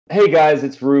Hey guys,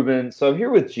 it's Ruben. So I'm here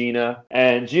with Gina,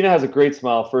 and Gina has a great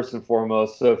smile first and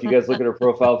foremost. So if you guys look at her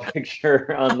profile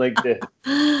picture on LinkedIn,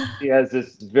 she has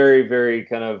this very, very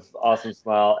kind of awesome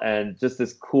smile and just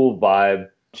this cool vibe.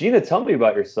 Gina, tell me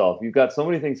about yourself. You've got so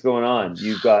many things going on.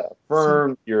 You've got a So,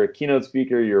 firm, you're a keynote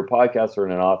speaker, you're a podcaster,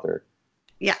 and an author.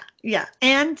 yeah, yeah.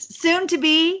 And soon to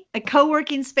be a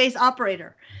co-working space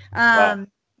operator. Wow.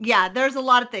 Yeah, there's a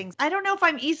lot of things. I don't know if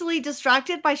I'm easily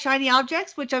distracted by shiny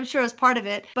objects, which I'm sure is part of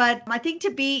it, but I think to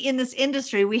be in this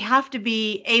industry, we have to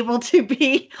be able to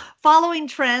be following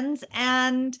trends.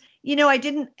 And, I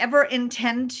didn't ever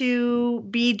intend to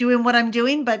be doing what I'm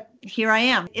doing, but here I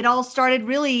am. It all started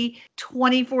really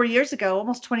 24 years ago,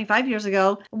 almost 25 years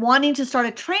ago, wanting to start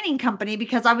a training company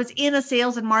because I was in a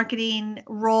sales and marketing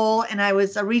role and I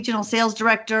was a regional sales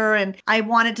director and I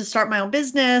wanted to start my own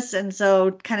business. And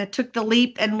so kind of took the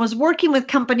leap and was working with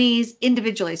companies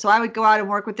individually. So I would go out and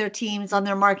work with their teams on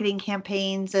their marketing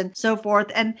campaigns and so forth.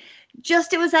 And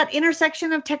just it was that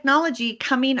intersection of technology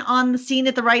coming on the scene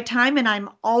at the right time. And I'm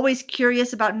always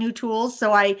curious about new tools.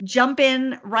 So I jump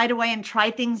in right away and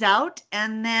try things out.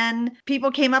 And then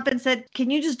people came up and said, can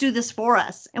you just do this for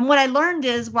us? And what I learned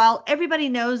is while everybody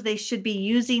knows they should be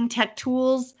using tech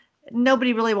tools,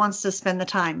 nobody really wants to spend the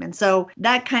time. And so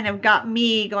that kind of got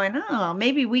me going, oh,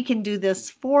 maybe we can do this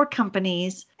for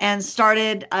companies, and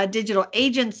started a digital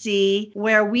agency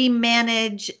where we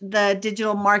manage the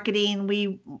digital marketing.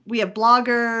 We have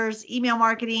bloggers, email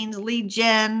marketing, lead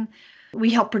gen. We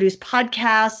help produce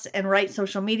podcasts and write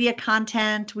social media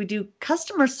content. We do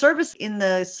customer service in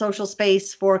the social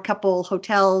space for a couple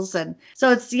hotels. And so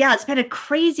it's been a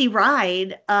crazy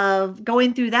ride of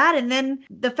going through that. And then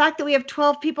the fact that we have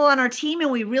 12 people on our team and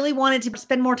we really wanted to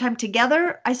spend more time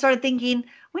together, I started thinking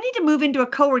we need to move into a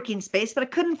co-working space, but I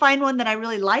couldn't find one that I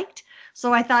really liked.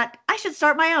 So I thought I should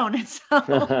start my own.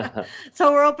 And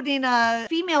so we're opening a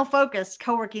female focused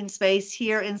co-working space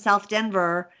here in South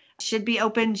Denver. Should be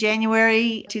open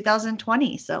January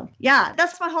 2020. So yeah,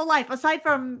 that's my whole life. Aside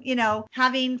from,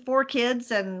 having 4 kids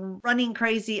and running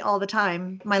crazy all the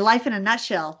time, my life in a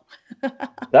nutshell.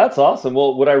 That's awesome.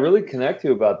 Well, what I really connect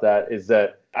to about that is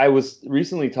that I was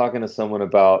recently talking to someone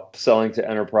about selling to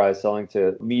enterprise, selling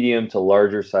to medium to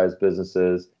larger size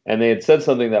businesses. And they had said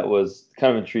something that was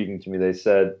kind of intriguing to me. They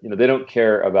said, they don't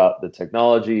care about the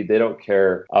technology. They don't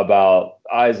care about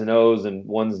I's and O's and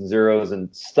ones and zeros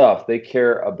and stuff. They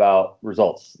care about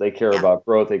results. They care Yeah, about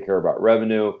growth. They care about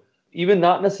revenue, even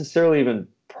not necessarily even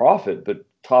profit, but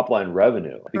top line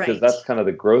revenue, because right. that's kind of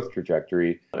the growth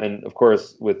trajectory. And of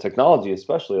course, with technology,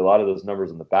 especially, a lot of those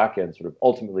numbers in the back end sort of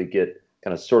ultimately get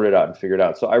kind of sorted out and figured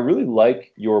out. So I really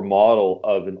like your model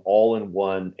of an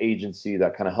all-in-one agency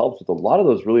that kind of helps with a lot of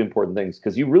those really important things,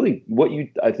 because what you,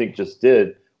 I think, just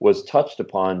did was touched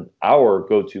upon our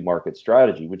go-to market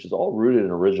strategy, which is all rooted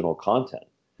in original content.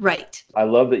 Right. I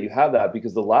love that you have that,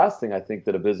 because the last thing I think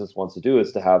that a business wants to do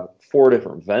is to have 4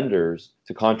 different vendors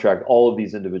to contract all of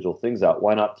these individual things out.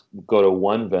 Why not go to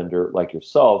one vendor like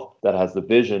yourself that has the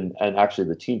vision and actually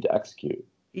the team to execute?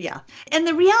 Yeah. And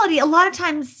the reality, a lot of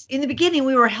times in the beginning,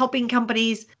 we were helping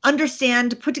companies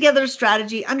understand, put together a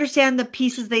strategy, understand the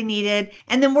pieces they needed,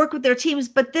 and then work with their teams.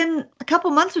 But then a couple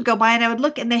months would go by and I would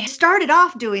look and they started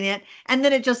off doing it and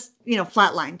then it just,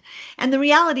 flatlined. And the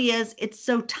reality is it's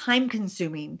so time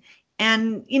consuming.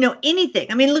 And, anything.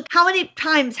 I mean, look,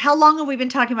 how long have we been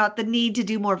talking about the need to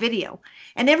do more video?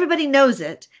 And everybody knows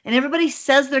it and everybody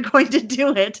says they're going to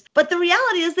do it. But the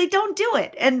reality is they don't do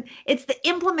it. And it's the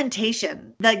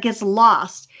implementation that gets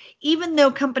lost, even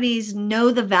though companies know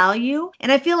the value.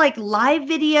 And I feel like live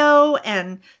video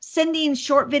and sending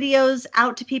short videos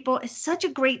out to people is such a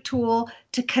great tool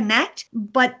to connect,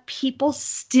 but people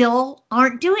still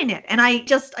aren't doing it. And I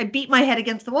beat my head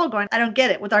against the wall going, I don't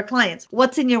get it with our clients.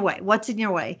 What's in your way? What's in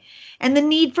your way? And the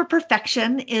need for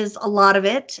perfection is a lot of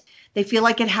it. They feel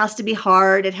like it has to be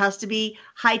hard. It has to be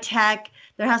high tech.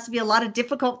 There has to be a lot of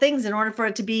difficult things in order for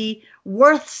it to be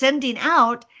worth sending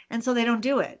out. And so they don't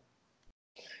do it.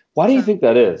 Why do you So, think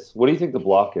that is? What do you think the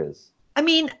block is? I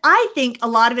mean, I think a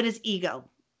lot of it is ego.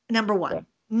 Number Yeah. one,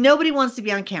 nobody wants to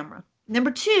be on camera.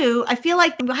 Number two, I feel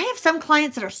like I have some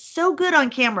clients that are so good on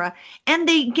camera and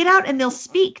they get out and they'll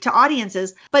speak to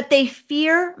audiences, but they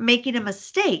fear making a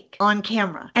mistake on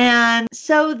camera. And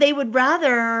so they would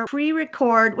rather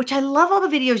pre-record, which I love all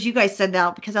the videos you guys send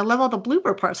out because I love all the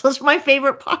blooper parts. Those are my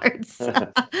favorite parts.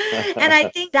 And I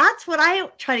think that's what I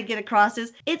try to get across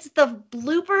is it's the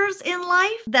bloopers in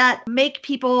life that make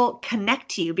people connect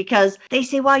to you because they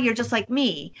say, wow, you're just like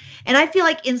me. And I feel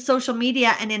like in social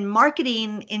media and in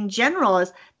marketing in general, general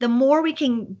is the more we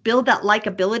can build that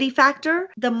likability factor,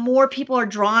 the more people are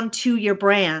drawn to your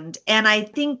brand. And I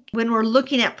think when we're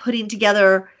looking at putting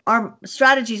together our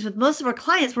strategies with most of our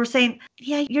clients, we're saying,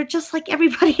 yeah, you're just like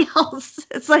everybody else.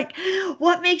 It's like,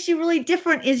 what makes you really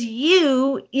different is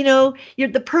you're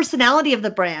the personality of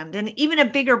the brand. And even a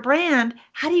bigger brand,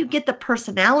 how do you get the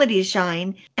personality to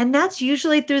shine? And that's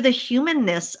usually through the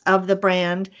humanness of the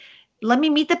brand. Let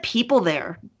me meet the people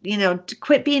there, to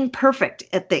quit being perfect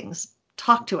at things.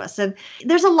 Talk to us. And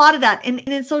there's a lot of that. And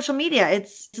in social media,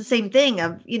 it's the same thing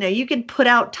of, you can put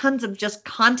out tons of just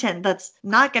content that's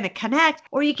not going to connect,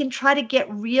 or you can try to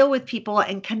get real with people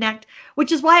and connect,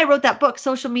 which is why I wrote that book,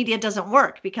 Social Media Doesn't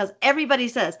Work, because everybody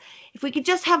says, if we could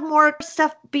just have more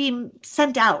stuff being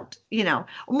sent out,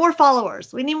 more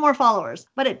followers, we need more followers,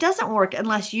 but it doesn't work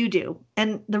unless you do.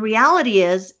 And the reality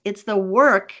is it's the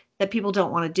work that people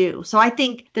don't want to do. So I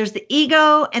think there's the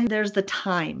ego and there's the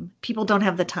time. People don't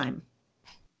have the time.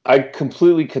 I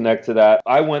completely connect to that.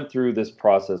 I went through this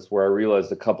process where I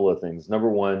realized a couple of things. Number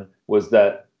one was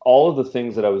that all of the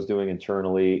things that I was doing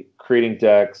internally, creating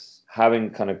decks, having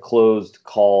kind of closed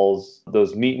calls,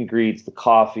 those meet and greets, the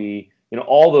coffee,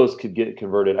 all those could get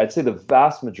converted. I'd say the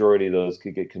vast majority of those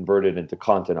could get converted into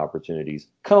content opportunities.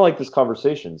 Kind of like this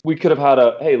conversation. We could have had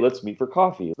hey, let's meet for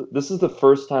coffee. This is the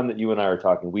first time that you and I are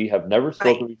talking. We have never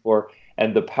spoken before.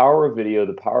 And the power of video,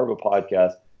 the power of a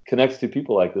podcast connects to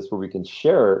people like this where we can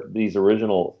share these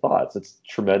original thoughts. It's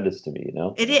tremendous to me,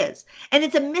 It is. And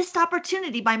it's a missed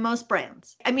opportunity by most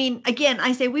brands. I mean, again,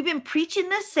 I say we've been preaching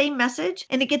this same message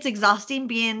and it gets exhausting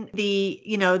being the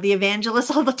evangelist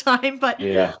all the time. But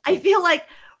yeah. I feel like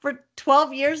for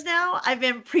 12 years now, I've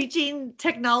been preaching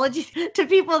technology to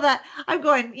people that I'm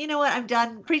going, you know what, I'm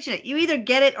done preaching it. You either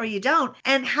get it or you don't.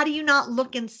 And how do you not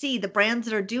look and see the brands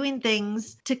that are doing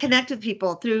things to connect with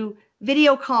people through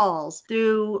video calls,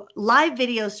 through live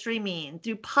video streaming,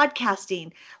 through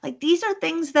podcasting? Like, these are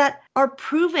things that are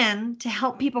proven to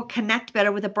help people connect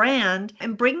better with a brand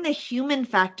and bring the human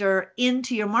factor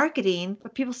into your marketing,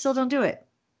 but people still don't do it.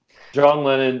 John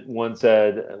Lennon once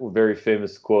said, a very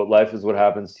famous quote, "Life is what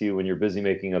happens to you when you're busy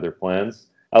making other plans."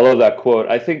 I love that quote.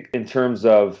 I think in terms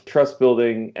of trust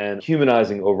building and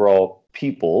humanizing overall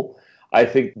people, I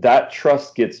think that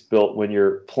trust gets built when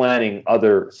you're planning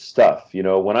other stuff.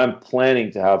 When I'm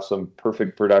planning to have some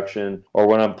perfect production, or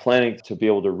when I'm planning to be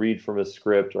able to read from a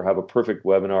script or have a perfect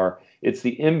webinar, it's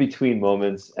the in-between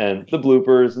moments and the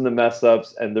bloopers and the mess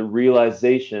ups and the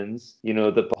realizations,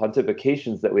 the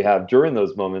pontifications that we have during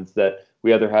those moments that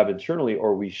we either have internally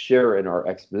or we share in our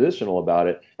expositional about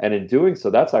it. And in doing so,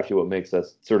 that's actually what makes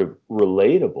us sort of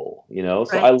relatable,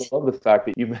 So I love the fact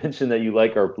that you mentioned that you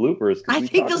like our bloopers. I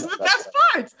think those are the best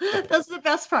parts. Those are the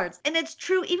best parts. And it's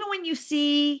true, even when you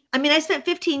see, I spent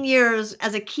 15 years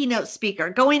as a keynote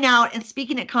speaker, going out and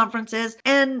speaking at conferences,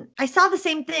 and I saw the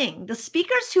same thing. The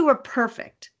speakers who were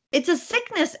perfect. It's a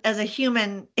sickness as a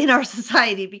human in our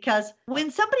society, because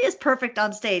when somebody is perfect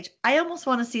on stage, I almost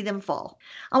want to see them fall.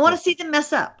 I want to see them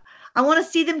mess up. I want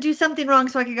to see them do something wrong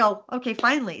so I can go, okay,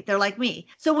 finally, they're like me.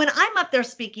 So when I'm up there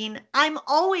speaking, I'm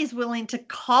always willing to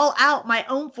call out my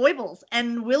own foibles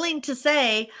and willing to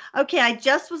say, okay, I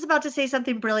just was about to say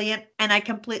something brilliant and I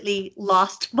completely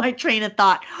lost my train of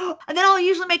thought. And then I'll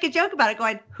usually make a joke about it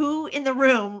going, who in the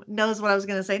room knows what I was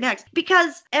going to say next?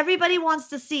 Because everybody wants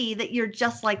to see that you're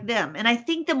just like them. And I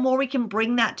think the more we can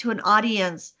bring that to an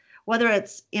audience, whether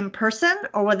it's in person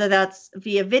or whether that's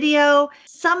via video,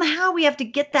 somehow we have to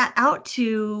get that out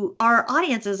to our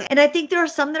audiences. And I think there are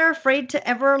some that are afraid to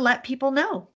ever let people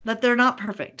know that they're not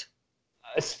perfect.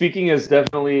 Speaking is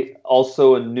definitely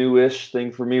also a newish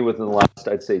thing for me within the last,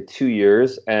 I'd say, 2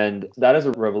 years. And that is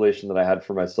a revelation that I had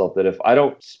for myself, that if I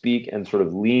don't speak and sort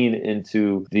of lean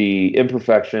into the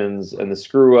imperfections and the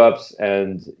screw ups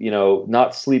and,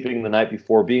 not sleeping the night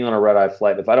before, being on a red eye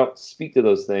flight, if I don't speak to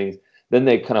those things, then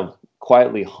they kind of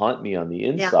quietly haunt me on the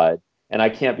inside, and I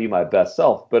can't be my best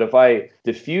self. But if I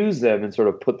diffuse them and sort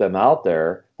of put them out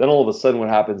there, then all of a sudden what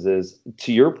happens is,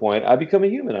 to your point, I become a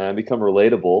human and I become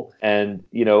relatable and,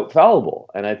 fallible.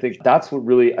 And I think that's what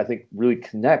really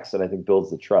connects and I think builds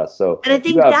the trust. So, and I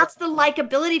think that's the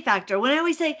likability factor. When I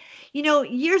always say,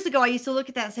 years ago, I used to look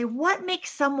at that and say, what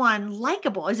makes someone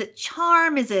likable? Is it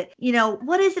charm? Is it,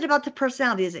 what is it about the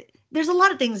personality? There's a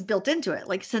lot of things built into it,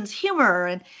 like sense of humor,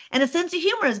 and a sense of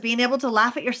humor is being able to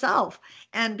laugh at yourself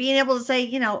and being able to say,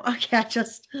 okay,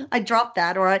 I dropped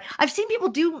that, or I've seen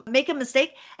people make a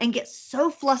mistake and get so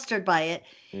flustered by it.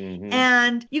 Mm-hmm.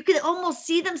 And you can almost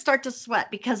see them start to sweat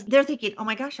because they're thinking, oh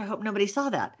my gosh, I hope nobody saw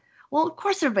that. Well, of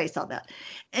course everybody saw that.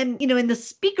 And, in the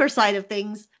speaker side of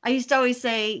things, I used to always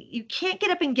say, you can't get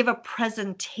up and give a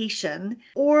presentation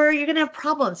or you're going to have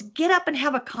problems. Get up and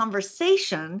have a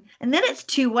conversation. And then it's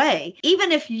two-way.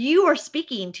 Even if you are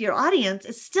speaking to your audience,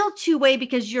 it's still two-way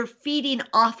because you're feeding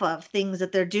off of things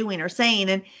that they're doing or saying.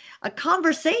 And a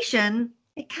conversation,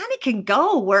 it kind of can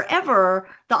go wherever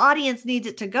the audience needs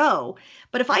it to go.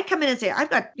 But if I come in and say, I've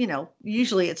got,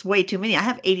 usually it's way too many. I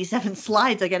have 87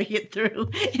 slides I got to get through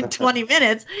in 20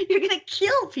 minutes. You're going to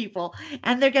kill people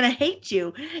and they're going to hate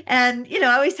you. And,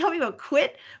 I always tell people,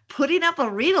 quit putting up a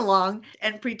read along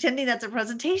and pretending that's a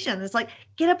presentation. It's like,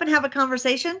 get up and have a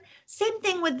conversation. Same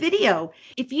thing with video.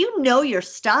 If you know your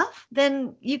stuff,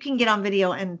 then you can get on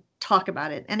video and talk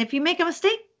about it. And if you make a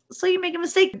mistake, so you make a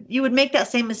mistake, you would make that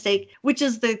same mistake, which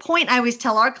is the point I always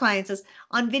tell our clients is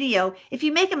on video, if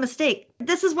you make a mistake,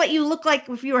 this is what you look like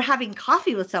if you were having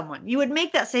coffee with someone. You would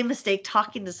make that same mistake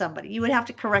talking to somebody. You would have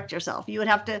to correct yourself. You would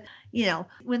have to,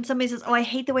 when somebody says, oh, I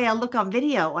hate the way I look on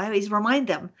video, I always remind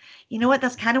them, you know what,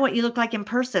 that's kind of what you look like in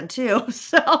person too.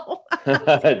 So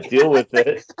deal with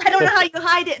it. I don't know how you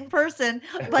hide it in person,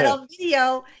 but on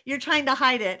video, you're trying to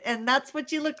hide it. And that's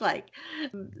what you look like.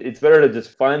 It's better to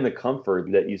just find the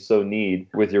comfort that you so need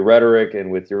with your rhetoric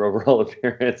and with your overall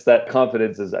appearance. That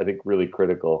confidence is, I think, really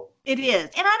critical. It is.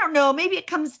 And I don't know, maybe it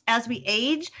comes as we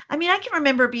age. I mean, I can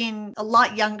remember being a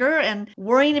lot younger and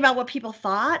worrying about what people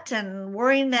thought and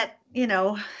worrying that, they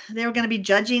were going to be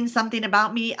judging something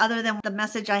about me other than the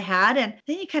message I had. And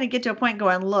then you kind of get to a point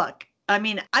going, look, I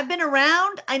mean, I've been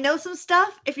around. I know some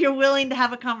stuff. If you're willing to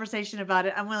have a conversation about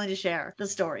it, I'm willing to share the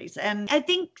stories. And I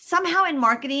think somehow in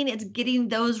marketing, it's getting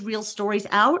those real stories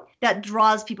out that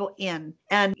draws people in.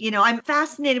 And, I'm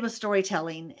fascinated with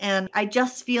storytelling. And I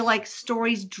just feel like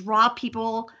stories draw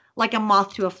people like a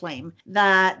moth to a flame,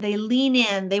 that they lean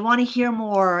in, they want to hear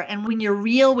more. And when you're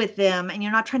real with them and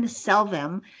you're not trying to sell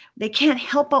them, they can't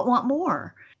help but want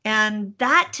more. And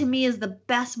that to me is the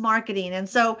best marketing. And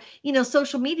so,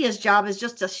 social media's job is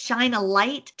just to shine a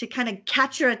light to kind of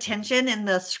catch your attention in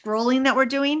the scrolling that we're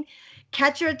doing,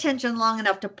 catch your attention long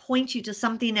enough to point you to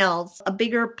something else, a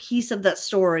bigger piece of that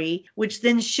story, which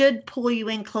then should pull you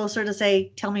in closer to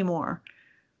say, tell me more.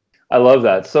 I love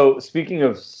that. So speaking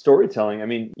of storytelling, I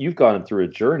mean, you've gone through a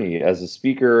journey as a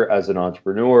speaker, as an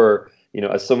entrepreneur,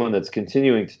 as someone that's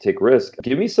continuing to take risk.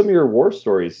 Give me some of your war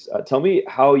stories. Tell me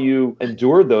how you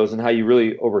endured those and how you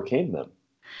really overcame them.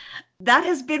 That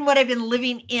has been what I've been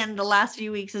living in the last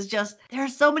few weeks, is just there are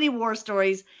so many war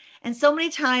stories and so many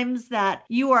times that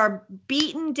you are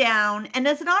beaten down. And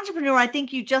as an entrepreneur, I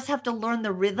think you just have to learn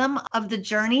the rhythm of the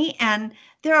journey. And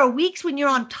there are weeks when you're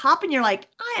on top and you're like,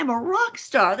 I am a rock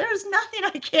star. There's nothing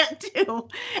I can't do.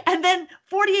 And then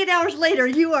 48 hours later,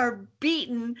 you are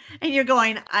beaten and you're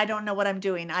going, I don't know what I'm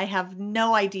doing. I have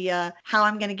no idea how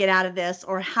I'm going to get out of this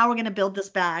or how we're going to build this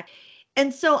back.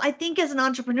 And so I think as an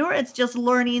entrepreneur, it's just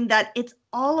learning that it's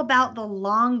all about the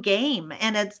long game,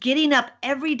 and it's getting up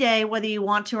every day, whether you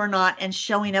want to or not, and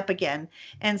showing up again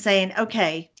and saying,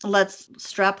 okay, let's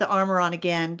strap the armor on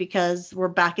again because we're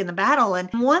back in the battle. And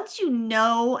once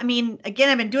I mean, again,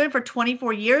 I've been doing it for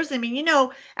 24 years. I mean,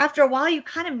 after a while,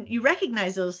 you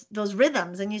recognize those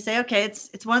rhythms and you say, okay,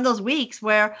 it's one of those weeks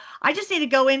where I just need to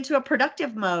go into a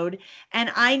productive mode, and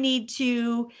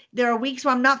there are weeks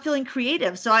where I'm not feeling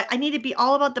creative. So I need to be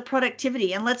all about the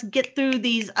productivity, and let's get through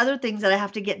these other things that I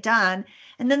have to get done.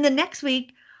 And then the next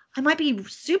week, I might be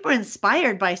super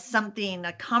inspired by something,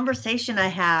 a conversation I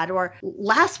had. Or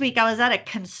last week, I was at a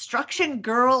construction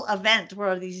girl event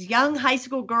where these young high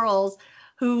school girls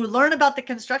who learn about the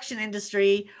construction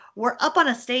industry were up on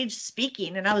a stage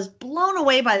speaking, and I was blown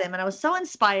away by them, and I was so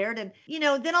inspired. And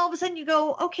then all of a sudden you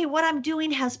go, okay, what I'm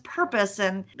doing has purpose,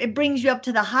 and it brings you up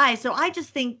to the high. So I just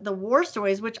think the war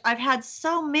stories, which I've had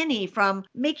so many, from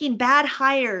making bad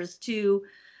hires to,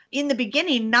 in the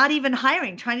beginning, not even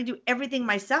hiring, trying to do everything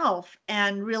myself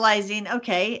and realizing,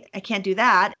 okay, I can't do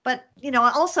that. But,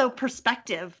 also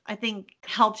perspective, I think,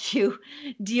 helps you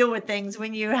deal with things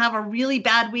when you have a really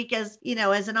bad week as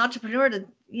an entrepreneur. To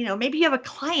maybe you have a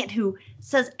client who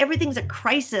says everything's a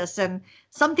crisis and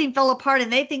something fell apart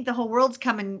and they think the whole world's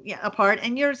coming apart.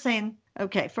 And you're saying,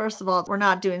 okay, first of all, we're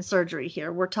not doing surgery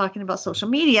here. We're talking about social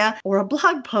media or a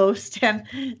blog post, and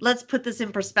let's put this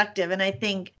in perspective. And I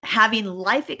think having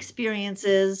life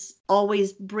experiences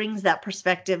always brings that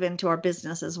perspective into our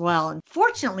business as well. And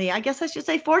fortunately, I guess I should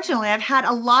say fortunately, I've had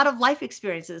a lot of life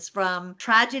experiences, from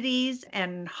tragedies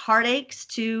and heartaches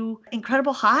to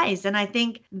incredible highs. And I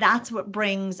think that's what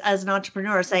brings, as an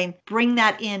entrepreneur, saying, bring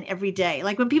that in every day.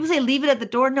 Like when people say, leave it at the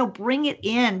door, no, bring it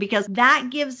in, because that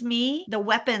gives me the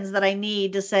weapons that I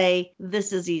need to say,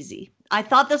 this is easy. I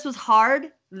thought this was hard.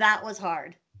 that was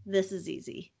hard. This is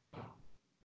easy.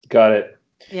 Got it.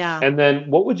 Yeah. And then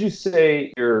what would you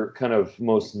say your kind of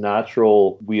most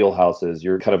natural wheelhouse is,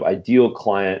 your kind of ideal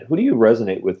client? Who do you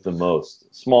resonate with the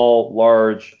most? Small,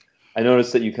 large? I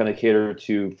noticed that you kind of cater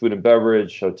to food and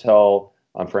beverage, hotel,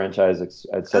 franchise,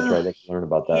 et cetera. I'd like to learn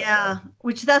about that. Yeah,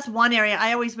 which that's one area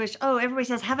I always wish, oh, everybody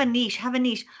says have a niche, have a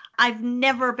niche. I've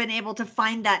never been able to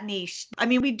find that niche. I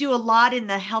mean, we do a lot in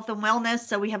the health and wellness,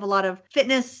 so we have a lot of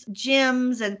fitness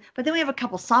gyms but then we have a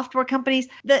couple software companies.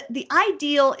 The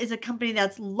ideal is a company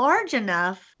that's large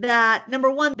enough that number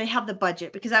one, they have the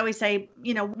budget, because I always say,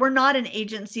 we're not an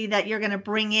agency that you're going to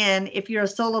bring in if you're a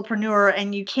solopreneur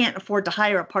and you can't afford to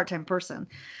hire a part-time person.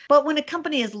 But when a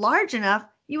company is large enough,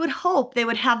 you would hope they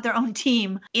would have their own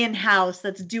team in-house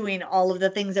that's doing all of the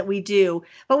things that we do.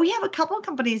 But we have a couple of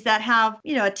companies that have, a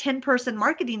 10-person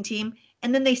marketing team,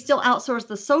 and then they still outsource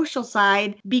the social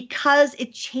side because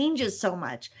it changes so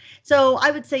much. So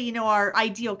I would say, our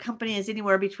ideal company is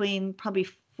anywhere between probably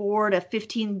 $4 to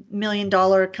 $15 million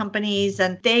companies,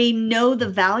 and they know the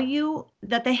value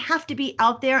that they have to be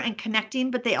out there and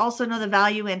connecting, but they also know the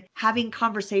value in having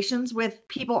conversations with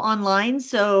people online.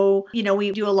 So,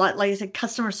 we do a lot, like I said,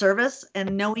 customer service,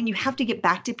 and knowing you have to get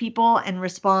back to people and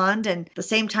respond, and at the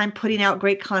same time putting out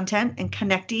great content and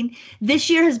connecting. This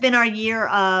year has been our year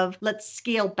of let's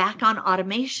scale back on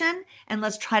automation and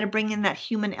let's try to bring in that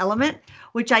human element,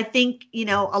 which I think,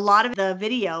 a lot of the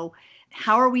video,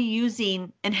 how are we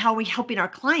using and how are we helping our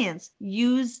clients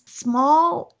use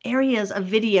small areas of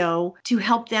video to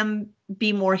help them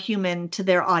be more human to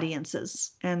their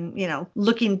audiences? And,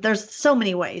 there's so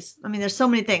many ways. I mean, there's so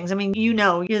many things. I mean,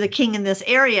 you're the king in this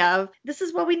area of this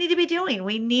is what we need to be doing.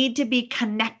 We need to be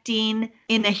connecting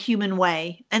in a human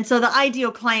way. And so the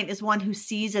ideal client is one who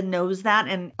sees and knows that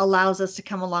and allows us to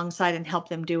come alongside and help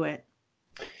them do it.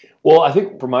 Well, I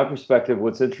think from my perspective,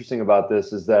 what's interesting about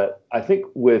this is that I think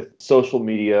with social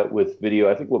media, with video,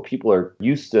 I think what people are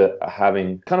used to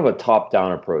having kind of a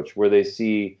top-down approach where they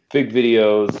see big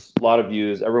videos, a lot of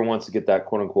views. Everyone wants to get that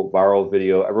quote unquote viral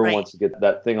video. Everyone wants to get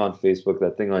that thing on Facebook,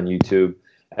 that thing on YouTube.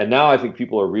 And now I think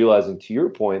people are realizing, to your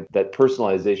point, that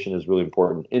personalization is really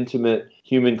important. Intimate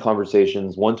human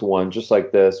conversations, one-to-one, just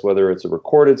like this, whether it's a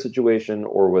recorded situation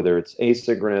or whether it's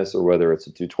asynchronous or whether it's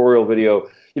a tutorial video.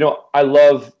 I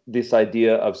love this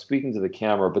idea of speaking to the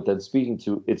camera, but then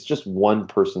it's just one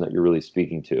person that you're really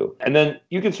speaking to. And then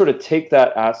you can sort of take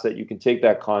that asset, you can take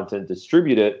that content,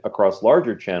 distribute it across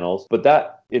larger channels, but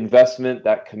that investment,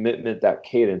 that commitment, that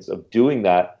cadence of doing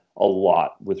that a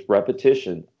lot with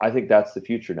repetition, I think that's the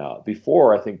future now.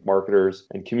 Before, I think marketers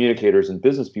and communicators and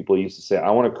business people used to say, I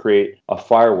want to create a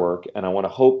firework and I want to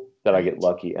hope that I get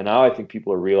lucky. And now I think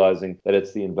people are realizing that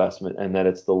it's the investment and that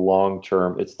it's the long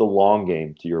term, it's the long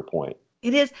game, to your point.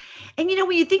 It is. And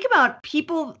when you think about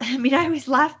people, I mean, I always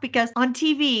laugh because on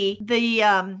TV,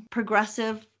 the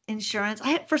Progressive insurance,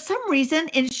 for some reason,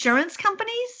 insurance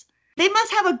companies, they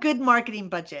must have a good marketing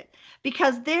budget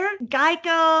because they're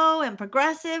Geico and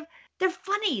Progressive. They're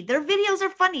funny. Their videos are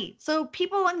funny. So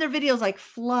people in their videos like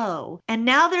flow. And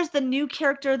now there's the new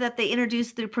character that they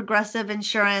introduced through Progressive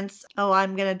Insurance. Oh,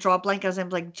 I'm going to draw a blank as I'm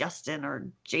like Justin or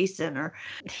Jason, or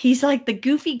he's like the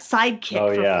goofy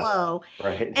sidekick for Flow.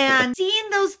 Right. And seeing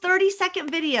those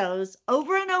 30-second videos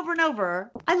over and over and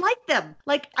over, I like them.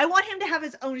 Like, I want him to have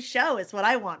his own show is what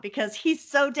I want because he's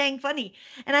so dang funny.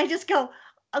 And I just go,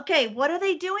 okay, what are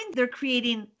they doing? They're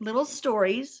creating little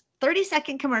stories,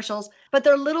 30-second commercials, but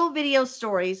they're little video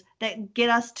stories that get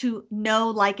us to know,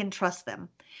 like, and trust them.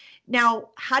 Now,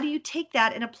 how do you take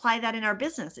that and apply that in our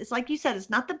business? It's like you said, it's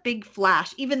not the big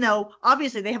flash, even though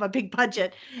obviously they have a big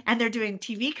budget and they're doing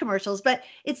TV commercials, but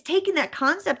it's taking that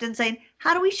concept and saying,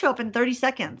 how do we show up in 30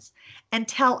 seconds and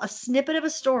tell a snippet of a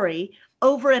story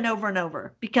over and over and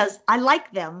over? Because I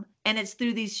like them, and it's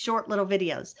through these short little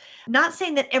videos. Not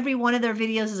saying that every one of their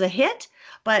videos is a hit,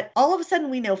 but all of a sudden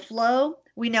we know Flo.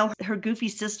 We know her goofy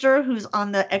sister who's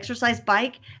on the exercise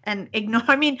bike and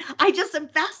I just am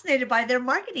fascinated by their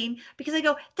marketing because I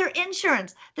go, they're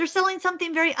insurance. They're selling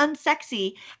something very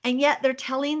unsexy, and yet they're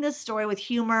telling this story with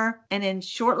humor and in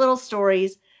short little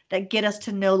stories that get us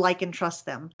to know, like, and trust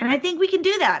them. And I think we can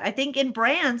do that. I think in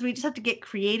brands, we just have to get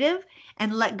creative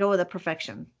and let go of the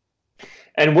perfection.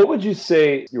 And what would you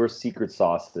say your secret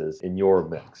sauce is in your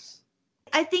mix?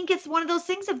 I think it's one of those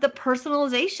things of the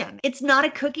personalization. It's not a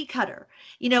cookie cutter.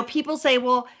 People say,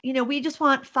 well, we just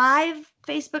want 5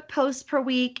 Facebook posts per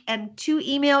week and 2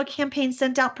 email campaigns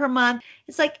sent out per month.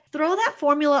 It's like, throw that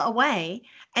formula away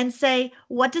and say,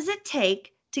 what does it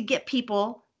take to get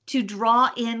people to draw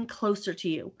in closer to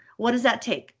you? What does that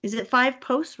take? Is it 5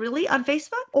 posts really on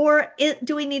Facebook? Or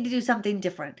do we need to do something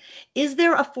different? Is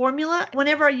there a formula?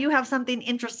 Whenever you have something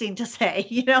interesting to say,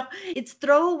 it's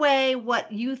throw away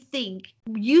what you think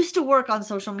used to work on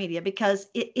social media, because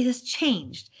it has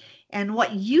changed. And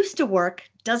what used to work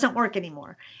doesn't work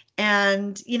anymore.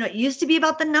 And, it used to be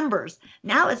about the numbers.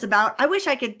 Now it's about, I wish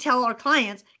I could tell our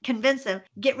clients, convince them,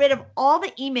 get rid of all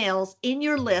the emails in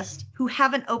your list who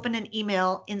haven't opened an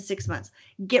email in 6 months.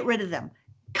 Get rid of them,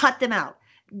 cut them out,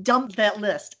 dump that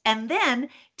list, and then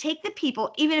take the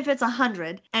people, even if it's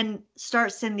 100, and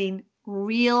start sending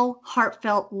real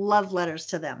heartfelt love letters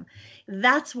to them.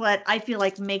 That's what I feel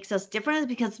like makes us different, is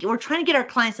because we're trying to get our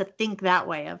clients to think that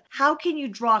way of how can you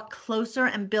draw closer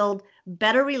and build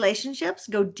better relationships,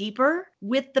 go deeper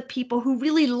with the people who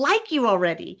really like you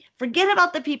already. Forget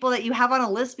about the people that you have on a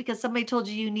list because somebody told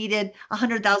you needed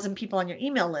 100,000 people on your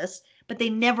email list, but they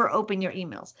never open your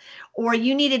emails. Or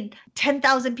you needed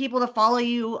 10,000 people to follow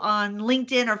you on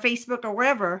LinkedIn or Facebook or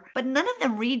wherever, but none of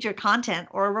them read your content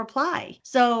or reply.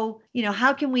 So,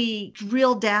 how can we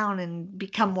drill down and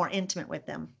become more intimate with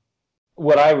them?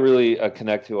 What I really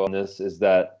connect to on this is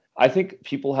that I think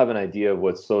people have an idea of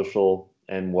what social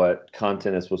and what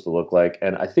content is supposed to look like.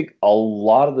 And I think a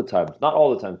lot of the times, not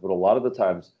all the times, but a lot of the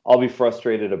times, I'll be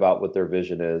frustrated about what their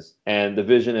vision is. And the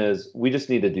vision is, we just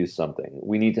need to do something.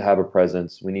 We need to have a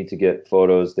presence. We need to get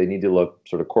photos. They need to look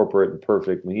sort of corporate and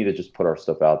perfect. We need to just put our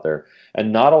stuff out there.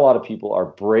 And not a lot of people are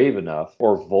brave enough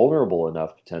or vulnerable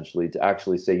enough potentially to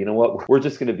actually say, you know what, we're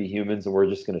just going to be humans and we're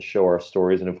just going to show our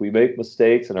stories. And if we make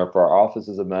mistakes and if our office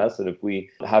is a mess and if we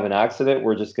have an accident,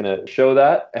 we're just going to show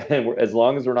that. And as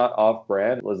long as we're not off brand,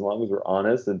 as long as we're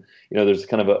honest, and there's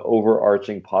kind of an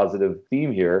overarching positive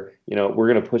theme here, we're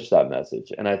going to push that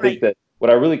message. And I think that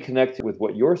what I really connect with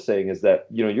what you're saying is that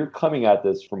you're coming at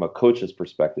this from a coach's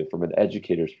perspective, from an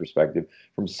educator's perspective,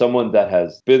 from someone that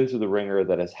has been through the ringer,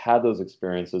 that has had those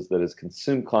experiences, that has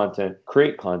consumed content,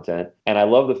 create content. And I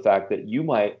love the fact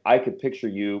that I could picture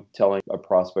you telling a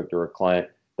prospect or a client,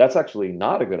 that's actually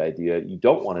not a good idea. You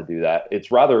don't want to do that. It's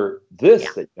rather this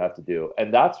that you have to do.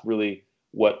 And that's really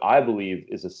what I believe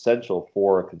is essential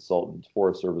for a consultant,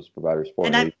 for a service provider, for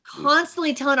and I'm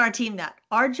constantly telling our team that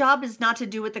our job is not to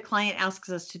do what the client asks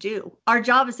us to do. Our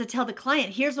job is to tell the client,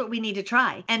 here's what we need to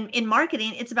try. And in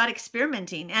marketing, it's about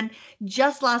experimenting. And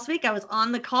just last week, I was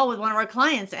on the call with one of our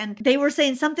clients and they were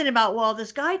saying something about, well,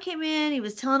 this guy came in, he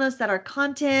was telling us that our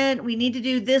content, we need to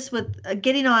do this with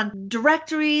getting on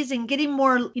directories and getting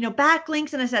more,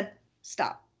 backlinks. And I said,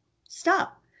 stop.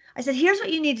 I said, here's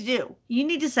what you need to do. You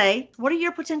need to say, what are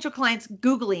your potential clients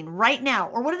Googling right now?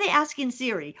 Or what are they asking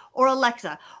Siri or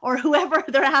Alexa or whoever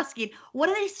they're asking? What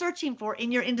are they searching for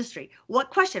in your industry? What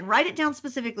question? Write it down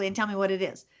specifically and tell me what it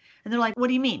is. And they're like, what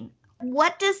do you mean?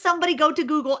 What does somebody go to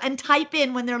Google and type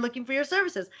in when they're looking for your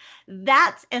services?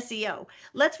 That's SEO.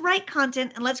 Let's write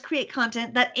content and let's create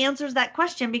content that answers that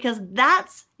question, because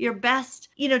that's your best.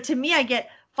 To me, I get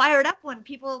fired up when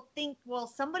people think, well,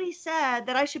 somebody said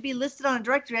that I should be listed on a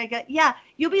directory. I go, yeah,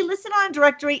 you'll be listed on a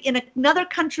directory in another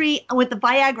country with the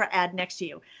Viagra ad next to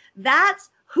you. That's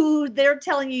who they're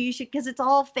telling you should, because it's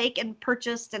all fake and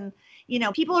purchased. And,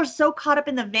 people are so caught up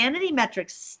in the vanity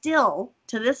metrics still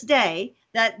to this day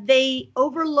that they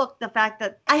overlook the fact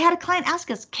that I had a client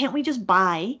ask us, can't we just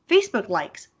buy Facebook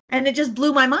likes? And it just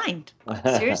blew my mind.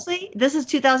 Seriously? This is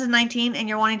 2019 and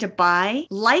you're wanting to buy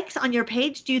likes on your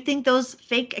page? Do you think those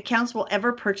fake accounts will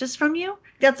ever purchase from you?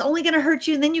 That's only going to hurt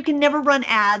you. And then you can never run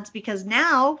ads, because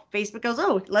now Facebook goes,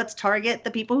 oh, let's target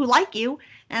the people who like you.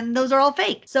 And those are all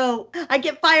fake. So I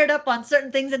get fired up on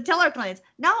certain things and tell our clients,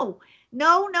 no,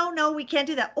 we can't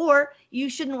do that. Or you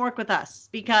shouldn't work with us,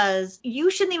 because you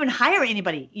shouldn't even hire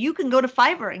anybody. You can go to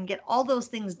Fiverr and get all those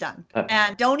things done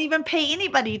and don't even pay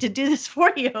anybody to do this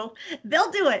for you.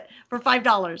 They'll do it for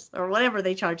 $5 or whatever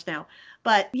they charge now.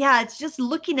 But yeah, it's just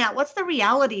looking at what's the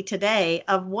reality today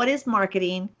of what is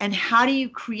marketing and how do you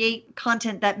create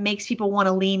content that makes people want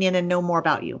to lean in and know more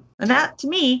about you. And that, to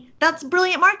me, that's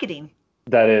brilliant marketing.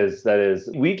 That is.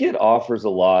 We get offers a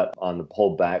lot on the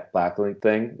pull backlink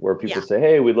thing where people say,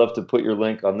 hey, we'd love to put your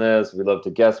link on this. We'd love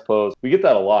to guest post. We get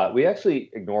that a lot. We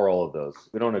actually ignore all of those.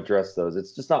 We don't address those.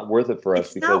 It's just not worth it for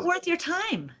us. It's not worth your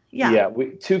time. Yeah.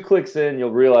 2 clicks in,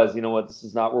 you'll realize, this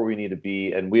is not where we need to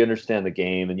be. And we understand the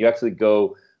game. And you actually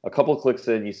go a couple of clicks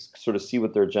in, you sort of see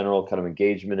what their general kind of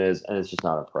engagement is. And it's just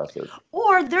not impressive.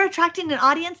 Or they're attracting an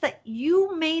audience that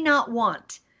you may not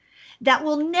want. that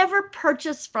will never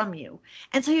purchase from you.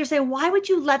 And so you're saying, why would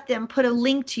you let them put a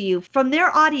link to you from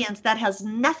their audience that has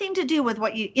nothing to do with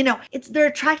what they're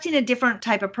attracting a different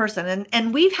type of person.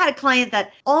 And we've had a client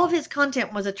that all of his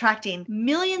content was attracting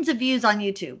millions of views on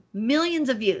YouTube, millions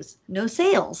of views, no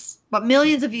sales, but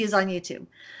millions of views on YouTube.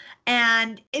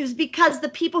 And it was because the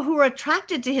people who were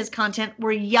attracted to his content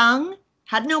were young,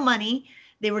 had no money.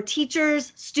 They were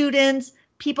teachers, students,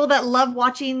 people that love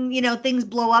watching, things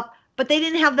blow up, but they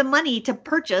didn't have the money to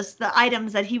purchase the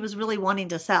items that he was really wanting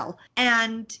to sell.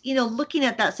 And, looking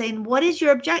at that saying, what is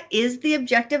your is the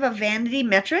objective a vanity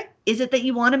metric? Is it that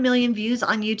you want 1 million views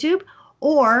on YouTube?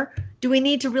 Or do we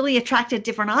need to really attract a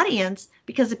different audience?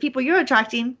 Because the people you're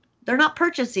attracting, they're not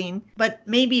purchasing, but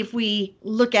maybe if we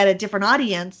look at a different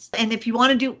audience, and if you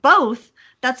want to do both,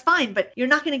 that's fine, but you're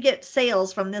not going to get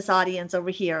sales from this audience over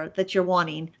here that you're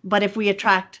wanting. But if we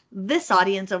attract this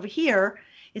audience over here,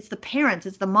 it's the parents,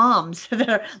 it's the moms.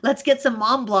 Let's get some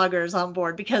mom bloggers on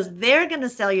board because they're going to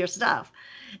sell your stuff.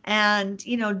 And,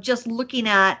 just looking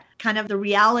at kind of the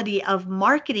reality of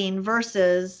marketing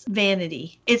versus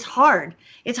vanity. It's hard.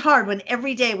 It's hard when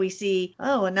every day we see,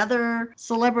 oh, another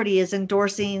celebrity is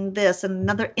endorsing this and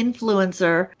another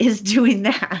influencer is doing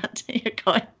that. You're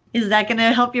going, is that going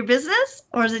to help your business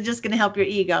or is it just going to help your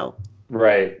ego?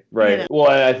 Right. Well,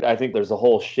 I think there's a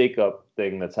whole shakeup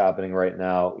thing that's happening right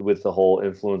now with the whole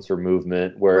influencer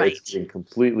movement where it's being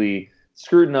completely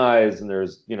scrutinized and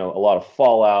there's, a lot of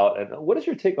fallout. And what is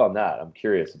your take on that? I'm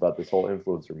curious about this whole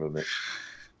influencer movement.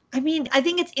 I mean, I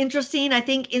think it's interesting. I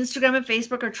think Instagram and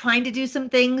Facebook are trying to do some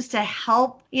things to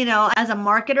help, as a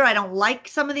marketer. I don't like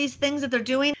some of these things that they're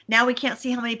doing. Now we can't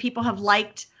see how many people have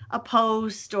liked a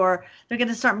post or they're going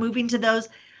to start moving to those.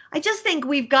 I just think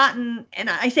we've gotten, and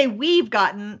I say we've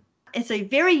gotten, it's a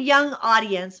very young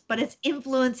audience, but it's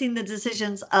influencing the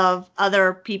decisions of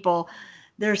other people.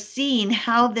 They're seeing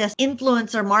how this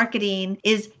influencer marketing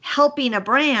is helping a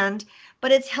brand,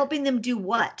 but it's helping them do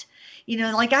what?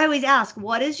 Like I always ask,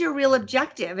 what is your real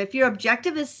objective? If your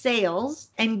objective is sales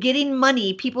and getting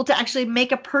money, people to actually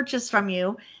make a purchase from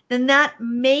you, then that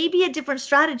may be a different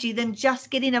strategy than just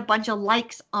getting a bunch of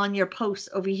likes on your posts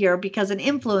over here because an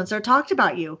influencer talked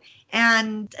about you.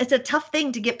 And it's a tough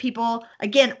thing to get people,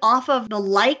 again, off of the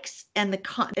likes and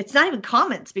it's not even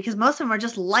comments because most of them are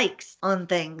just likes on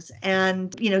things.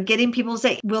 And, getting people to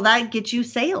say, will that get you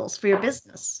sales for your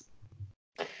business?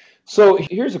 So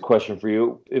here's a question for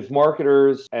you. If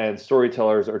marketers and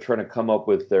storytellers are trying to come up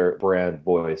with their brand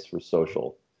voice for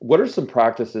social, what are some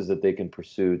practices that they can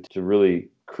pursue to really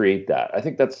create that? I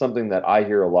think that's something that I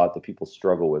hear a lot that people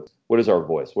struggle with. What is our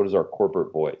voice? What is our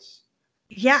corporate voice?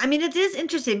 Yeah, I mean, it is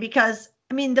interesting because,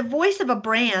 the voice of a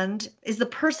brand is the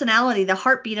personality, the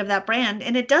heartbeat of that brand,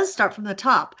 and it does start from the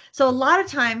top. So a lot of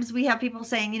times we have people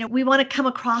saying, we want to come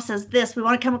across as this, we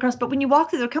want to come across, but when you walk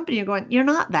through their company, you're going, you're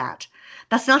not that.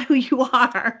 That's not who you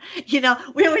are.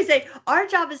 We always say our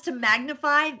job is to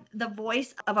magnify the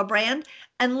voice of a brand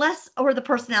or the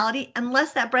personality,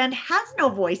 unless that brand has no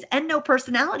voice and no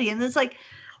personality. And it's like,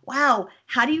 wow,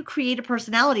 how do you create a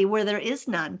personality where there is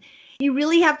none? You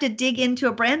really have to dig into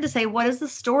a brand to say, what is the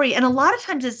story? And a lot of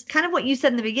times it's kind of what you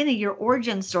said in the beginning, your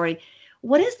origin story.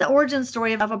 What is the origin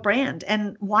story of a brand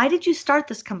and why did you start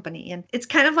this company? And it's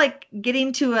kind of like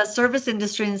getting to a service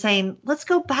industry and saying, let's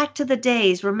go back to the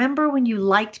days. Remember when you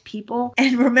liked people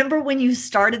and remember when you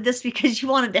started this because you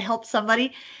wanted to help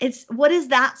somebody? What is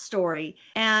that story?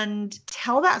 And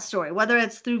tell that story, whether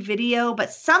it's through video,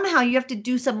 but somehow you have to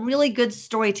do some really good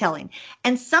storytelling.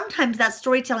 And sometimes that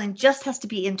storytelling just has to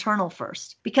be internal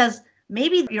first because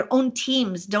maybe your own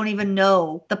teams don't even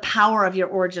know the power of your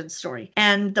origin story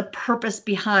and the purpose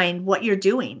behind what you're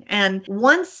doing. And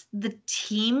once the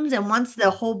teams and once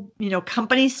the whole,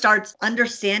 company starts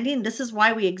understanding this is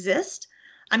why we exist.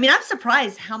 I'm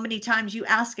surprised how many times you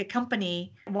ask a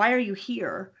company, why are you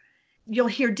here? You'll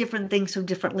hear different things from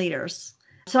different leaders.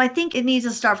 So I think it needs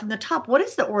to start from the top. What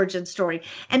is the origin story?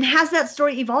 And has that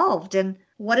story evolved? And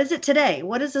what is it today?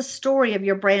 What is the story of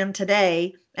your brand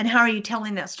today? And how are you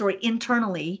telling that story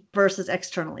internally versus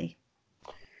externally?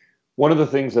 One of the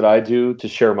things that I do to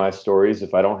share my stories,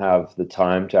 if I don't have the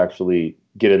time to actually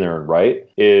get in there and write,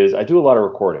 is I do a lot of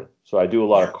recording. So I do a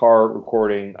lot of car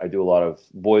recording. I do a lot of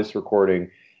voice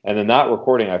recording. And then that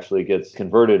recording actually gets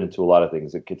converted into a lot of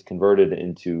things. It gets converted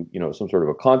into, some sort of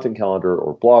a content calendar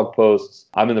or blog posts.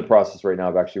 I'm in the process right now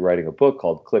of actually writing a book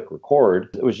called Click Record,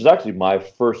 which is actually my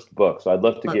first book. So I'd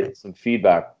love to get some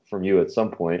feedback from you at some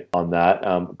point on that,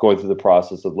 going through the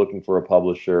process of looking for a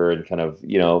publisher and kind of,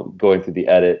 going through the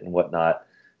edit and whatnot.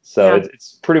 So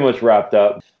it's pretty much wrapped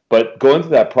up. But going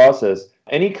through that process,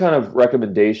 any kind of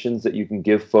recommendations that you can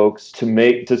give folks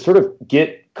to sort of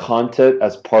get content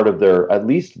as part of their at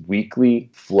least weekly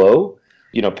flow,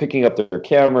 picking up their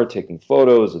camera, taking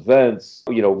photos, events,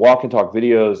 walk and talk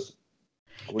videos.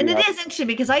 What do And you it have? is interesting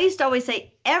because I used to always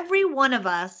say every one of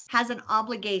us has an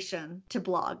obligation to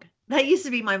blog. That used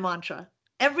to be my mantra.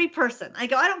 Every person. I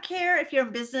go, I don't care if you're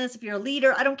in business, if you're a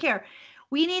leader, I don't care.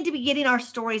 We need to be getting our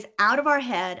stories out of our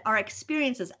head, our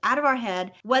experiences out of our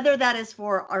head, whether that is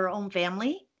for our own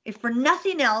family. If for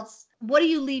nothing else, what are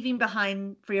you leaving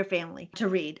behind for your family to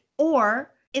read?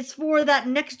 Or it's for that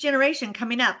next generation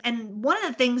coming up. And one of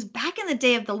the things back in the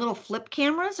day of the little flip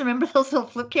cameras, remember those little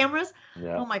flip cameras?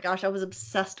 Yeah. Oh my gosh, I was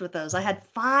obsessed with those. I had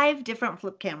 5 different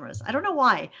flip cameras. I don't know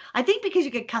why. I think because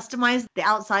you could customize the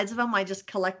outsides of them, I just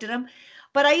collected them.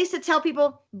 But I used to tell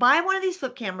people, buy one of these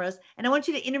flip cameras, and I want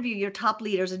you to interview your top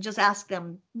leaders and just ask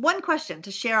them one question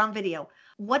to share on video.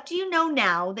 What do you know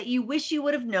now that you wish you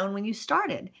would have known when you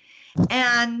started?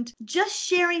 And just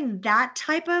sharing that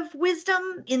type of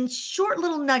wisdom in short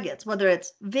little nuggets, whether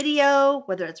it's video,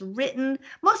 whether it's written.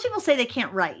 Most people say they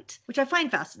can't write, which I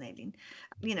find fascinating.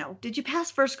 Did you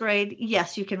pass first grade?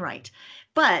 Yes, you can write.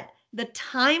 But the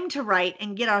time to write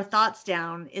and get our thoughts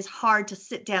down is hard to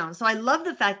sit down. So I love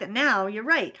the fact that now you're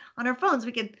right. On our phones,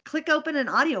 we can click open an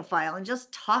audio file and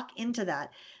just talk into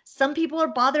that. Some people are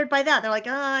bothered by that. They're like,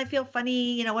 I feel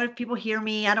funny. What if people hear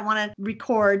me? I don't want to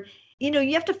record.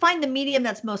 You have to find the medium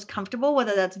that's most comfortable,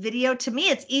 whether that's video. To me,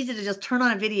 it's easy to just turn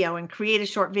on a video and create a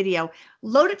short video,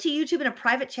 load it to YouTube in a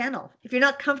private channel if you're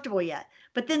not comfortable yet.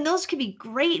 But then those could be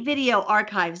great video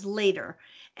archives later.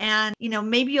 And,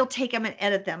 maybe you'll take them and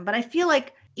edit them. But I feel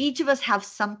like each of us have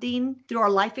something through our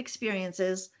life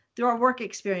experiences, through our work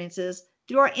experiences,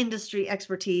 through our industry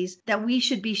expertise that we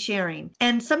should be sharing.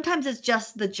 And sometimes it's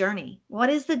just the journey. What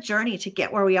is the journey to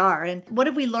get where we are? And what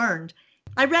have we learned?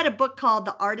 I read a book called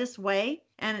The Artist's Way,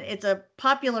 and it's a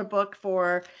popular book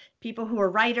for people who are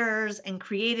writers and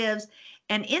creatives.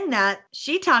 And in that,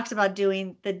 she talks about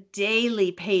doing the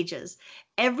daily pages.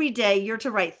 Every day, you're to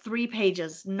write 3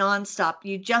 pages nonstop.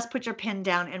 You just put your pen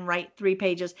down and write 3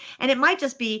 pages. And it might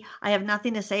just be, I have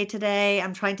nothing to say today.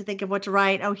 I'm trying to think of what to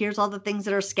write. Oh, here's all the things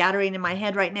that are scattering in my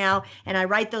head right now. And I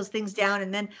write those things down.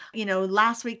 And then,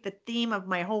 last week, the theme of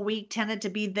my whole week tended to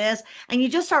be this. And you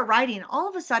just start writing. All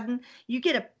of a sudden, you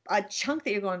get a chunk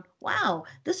that you're going, wow,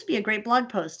 this would be a great blog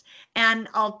post. And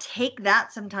I'll take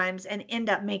that sometimes and end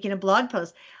up making a blog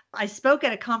post. I spoke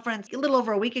at a conference a little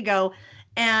over a week ago,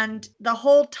 and the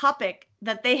whole topic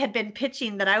that they had been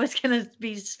pitching that I was going to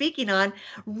be speaking on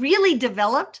really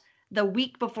developed the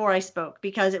week before I spoke,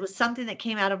 because it was something that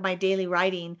came out of my daily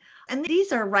writing. And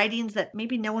these are writings that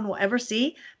maybe no one will ever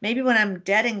see. Maybe when I'm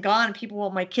dead and gone,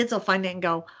 my kids will find it and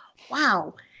go,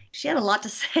 wow, she had a lot to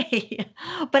say.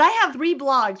 But I have 3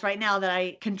 blogs right now that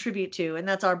I contribute to, and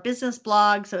that's our business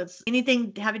blog. So it's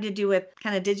anything having to do with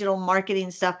kind of digital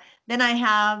marketing stuff. Then I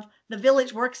have the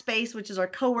Village Workspace, which is our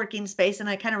co-working space, and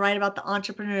I kind of write about the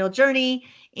entrepreneurial journey,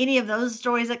 any of those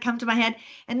stories that come to my head.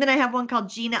 And then I have one called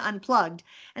Gina Unplugged.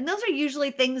 And those are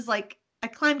usually things like, I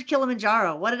climbed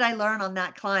Kilimanjaro. What did I learn on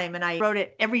that climb? And I wrote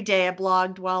it every day. I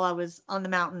blogged while I was on the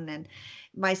mountain. And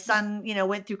my son,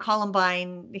 went through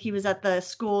Columbine. He was at the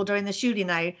school during the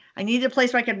shooting. I needed a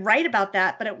place where I could write about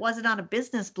that, but it wasn't on a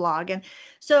business blog. And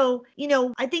so,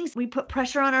 I think we put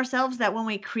pressure on ourselves that when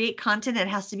we create content, it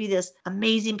has to be this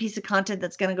amazing piece of content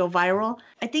that's going to go viral.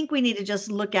 I think we need to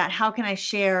just look at, how can I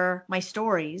share my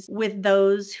stories with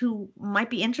those who might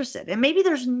be interested? And maybe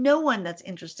there's no one that's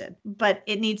interested, but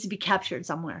it needs to be captured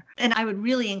somewhere. And I would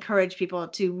really encourage people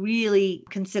to really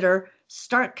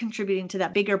start contributing to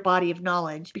that bigger body of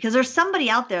knowledge, because there's somebody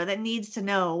out there that needs to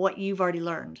know what you've already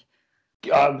learned.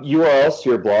 URLs to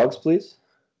your blogs, please.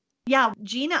 Yeah,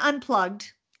 Gina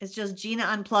Unplugged is just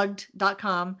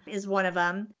ginaunplugged.com is one of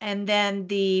them. And then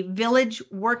the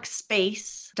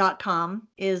villageworkspace.com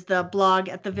is the blog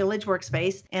at the Village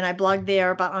Workspace. And I blog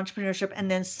there about entrepreneurship.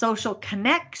 And then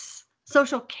SocialKNX,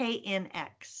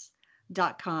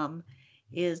 SocialKNX.com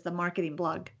is the marketing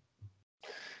blog.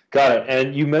 Got it.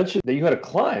 And you mentioned that you had a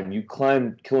climb. You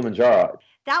climbed Kilimanjaro.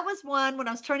 That was one when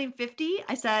I was turning 50.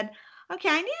 I said, okay,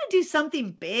 I need to do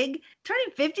something big.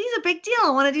 Turning 50 is a big deal. I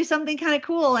want to do something kind of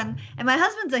cool. And my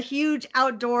husband's a huge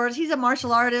outdoors. He's a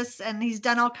martial artist, and he's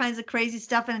done all kinds of crazy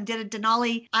stuff, and did a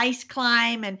Denali ice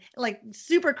climb and like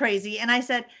super crazy. And I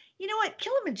said, you know what?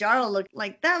 Kilimanjaro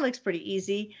looks pretty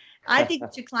easy. I think we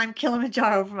should climb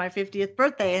Kilimanjaro for my 50th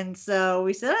birthday. And so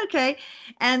we said, okay.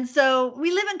 And so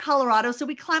we live in Colorado, so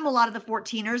we climb a lot of the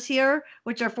 14ers here,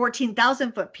 which are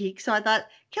 14,000 foot peaks. So I thought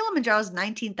Kilimanjaro is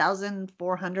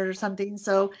 19,400 or something.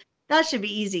 So That should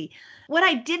be easy. What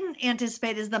I didn't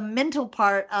anticipate is the mental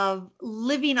part of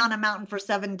living on a mountain for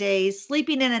 7 days,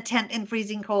 sleeping in a tent in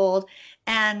freezing cold.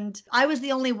 And I was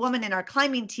the only woman in our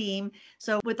climbing team.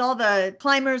 So, with all the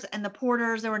climbers and the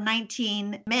porters, there were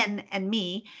 19 men and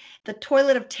me. The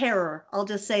toilet of terror, I'll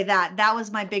just say that. That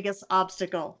was my biggest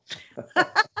obstacle.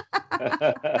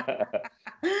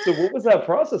 So what was that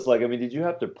process like? I mean, did you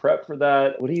have to prep for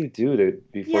that? What do you do to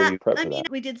before Yeah, you prep I for mean,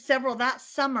 that? we did several that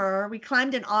summer. We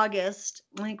climbed in August.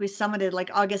 I think we summited like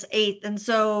August 8th. And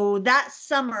so that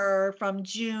summer from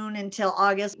June until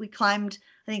August, we climbed,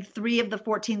 I think, three of the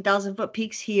 14,000-foot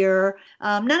peaks here.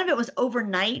 None of it was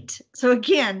overnight. So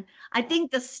again, I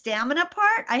think the stamina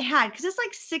part I had, because it's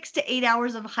like 6 to 8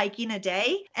 hours of hiking a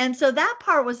day. And so that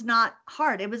part was not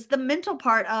hard. It was the mental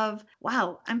part of,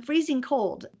 wow, I'm freezing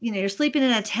cold. You know, you're sleeping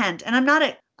in a tent and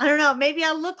I don't know, maybe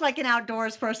I look like an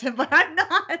outdoors person, but I'm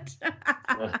not.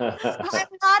 I'm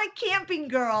not a camping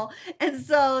girl. And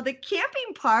so the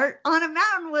camping part on a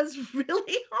mountain was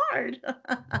really hard.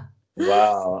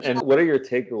 Wow. And what are your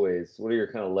takeaways? What are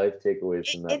your kind of life takeaways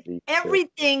from that beach trip?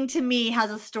 Everything to me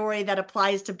has a story that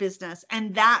applies to business.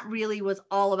 And that really was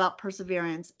all about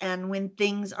perseverance. And when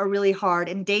things are really hard.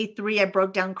 And day 3, I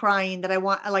broke down crying that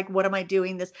what am I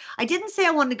doing this? I didn't say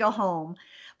I wanted to go home,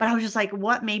 but I was just like,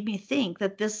 what made me think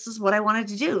that this is what I wanted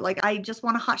to do? Like, I just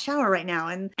want a hot shower right now.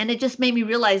 And it just made me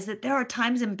realize that there are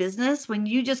times in business when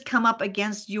you just come up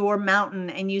against your mountain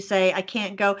and you say, I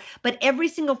can't go. But every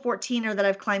single 14er that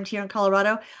I've climbed here in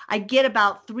Colorado, I get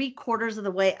about 3/4 of the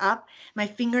way up, my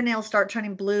fingernails start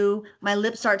turning blue, my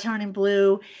lips start turning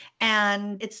blue,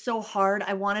 and it's so hard.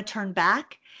 I want to turn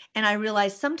back. And I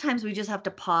realize sometimes we just have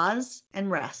to pause and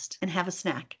rest and have a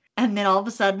snack. And then all of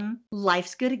a sudden,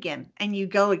 life's good again and you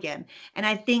go again. And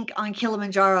I think on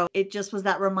Kilimanjaro, it just was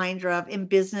that reminder of in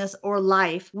business or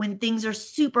life, when things are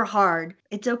super hard,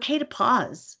 it's okay to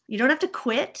pause. You don't have to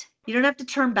quit. You don't have to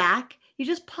turn back. You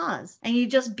just pause and you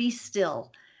just be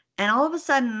still. And all of a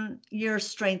sudden, your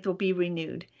strength will be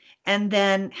renewed. And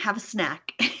then have a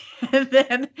snack. And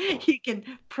then you can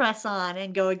press on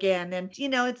and go again. And,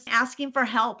 it's asking for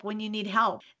help when you need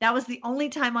help. That was the only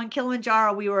time on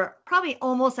Kilimanjaro. We were probably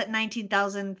almost at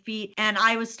 19,000 feet. And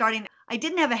I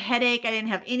didn't have a headache. I didn't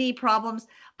have any problems,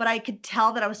 but I could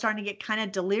tell that I was starting to get kind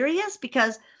of delirious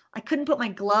because I couldn't put my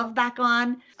glove back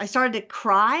on. I started to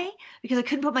cry because I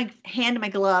couldn't put my hand in my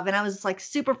glove. And I was like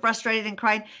super frustrated and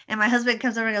crying. And my husband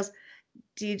comes over and goes,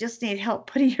 do you just need help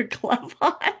putting your glove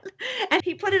on? And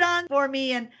he put it on for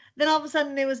me. And then all of a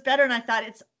sudden it was better. And I thought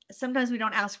sometimes we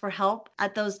don't ask for help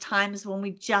at those times when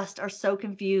we just are so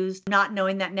confused, not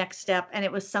knowing that next step. And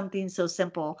it was something so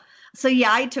simple. So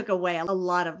yeah, I took away a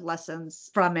lot of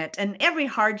lessons from it. And every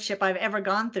hardship I've ever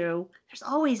gone through, there's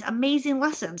always amazing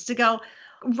lessons to go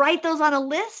write those on a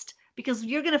list, because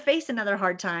you're going to face another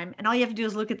hard time. And all you have to do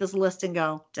is look at this list and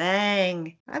go,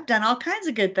 dang, I've done all kinds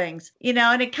of good things,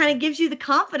 and it kind of gives you the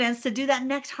confidence to do that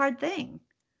next hard thing.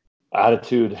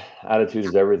 Attitude. Attitude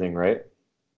is everything, right?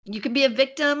 You can be a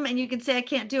victim and you can say, I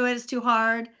can't do it, it's too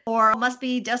hard. Or it must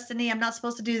be destiny, I'm not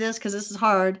supposed to do this because this is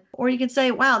hard. Or you can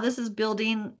say, wow, this is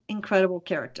building incredible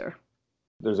character.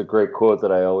 There's a great quote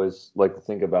that I always like to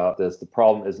think about this. The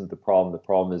problem isn't the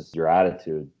problem is your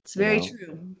attitude. It's very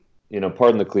true.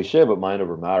 Pardon the cliche, but mind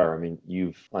over matter. I mean,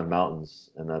 you've climbed mountains,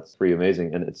 and that's pretty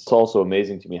amazing. And it's also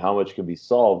amazing to me how much can be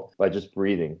solved by just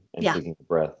breathing and taking a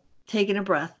breath. Taking a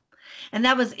breath. And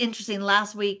that was interesting.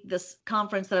 Last week, this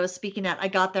conference that I was speaking at, I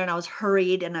got there and I was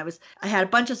hurried and I had a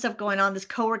bunch of stuff going on, this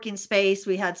co-working space.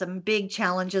 We had some big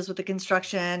challenges with the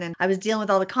construction and I was dealing with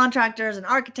all the contractors and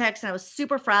architects and I was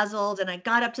super frazzled. And I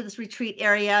got up to this retreat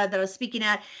area that I was speaking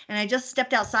at and I just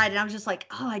stepped outside and I was just like,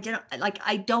 oh, I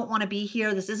don't want to be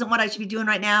here. This isn't what I should be doing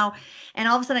right now. And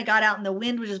all of a sudden I got out and the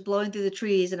wind was just blowing through the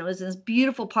trees and it was in this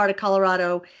beautiful part of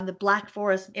Colorado, the Black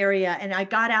Forest area. And I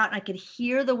got out and I could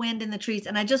hear the wind in the trees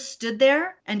and I just stood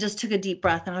there and just took a deep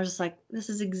breath. And I was just like, this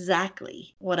is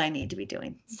exactly what I need to be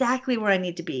doing, exactly where I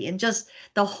need to be. And just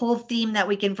the whole theme that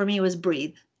weekend for me was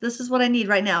breathe. This is what I need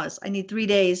right now is I need 3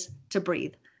 days to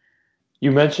breathe.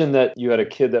 You mentioned that you had a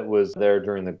kid that was there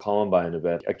during the Columbine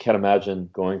event. I can't imagine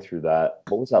going through that.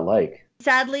 What was that like?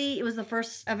 Sadly, it was the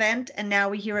first event and now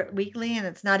we hear it weekly and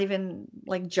it's not even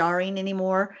like jarring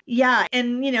anymore. Yeah.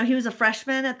 And, he was a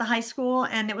freshman at the high school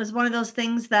and it was one of those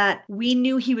things that we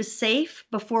knew he was safe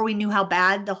before we knew how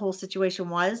bad the whole situation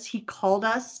was. He called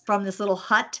us from this little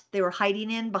hut they were hiding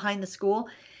in behind the school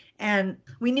and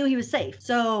we knew he was safe.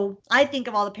 So I think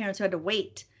of all the parents who had to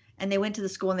wait and they went to the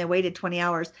school and they waited 20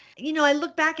 hours. I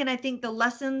look back and I think the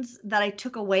lessons that I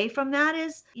took away from that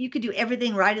is you could do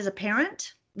everything right as a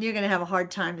parent. You're going to have a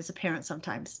hard time as a parent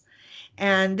sometimes.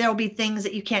 and there'll be things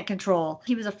that you can't control.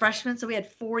 He was a freshman, so we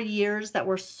had 4 years that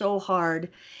were so hard,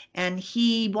 and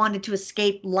he wanted to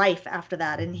escape life after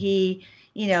that. And he,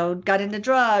 got into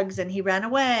drugs and he ran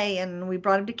away, and we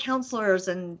brought him to counselors,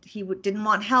 and he didn't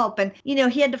want help. And, he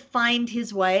had to find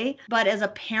his way. But as a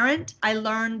parent, I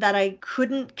learned that I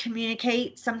couldn't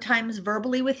communicate sometimes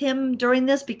verbally with him during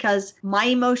this because my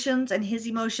emotions and his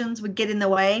emotions would get in the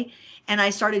way. And I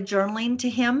started journaling to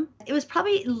him. It was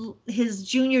probably his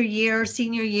junior year,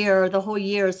 senior year, the whole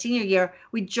year, senior year,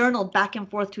 we journaled back and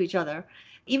forth to each other,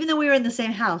 even though we were in the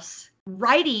same house.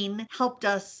 Writing helped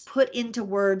us put into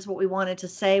words what we wanted to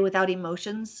say without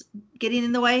emotions getting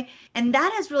in the way. And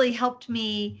that has really helped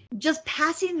me, just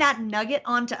passing that nugget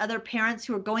on to other parents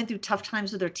who are going through tough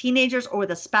times with their teenagers or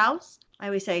with a spouse. I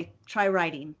always say, try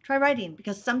writing,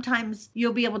 because sometimes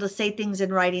you'll be able to say things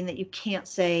in writing that you can't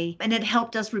say. And it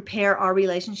helped us repair our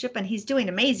relationship. And he's doing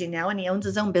amazing now, and he owns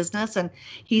his own business, and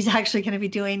he's actually going to be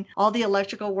doing all the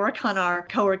electrical work on our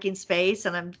co-working space.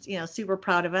 And I'm, super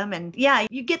proud of him. And yeah,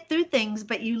 you get through things,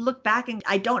 but you look back and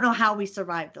I don't know how we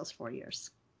survived those 4 years.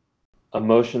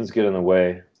 Emotions get in the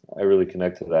way. I really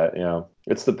connect to that. Yeah.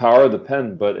 It's the power of the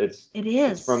pen, but it's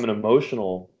from an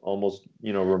emotional, almost,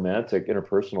 romantic,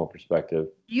 interpersonal perspective.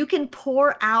 You can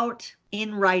pour out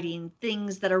in writing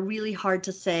things that are really hard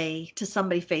to say to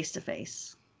somebody face to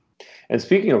face. And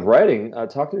speaking of writing,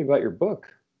 talk to me about your book.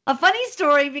 A funny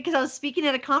story, because I was speaking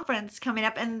at a conference coming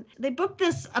up, and they booked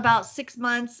this about 6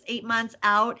 months, 8 months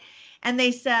out. And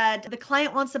they said, the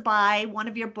client wants to buy one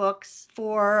of your books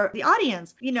for the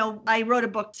audience. I wrote a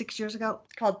book 6 years ago.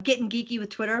 It's called Getting Geeky with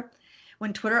Twitter.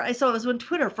 So it was when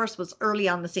Twitter first was early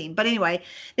on the scene. But anyway,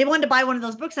 they wanted to buy one of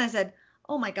those books. And I said,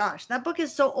 oh my gosh, that book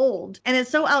is so old and it's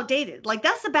so outdated. Like,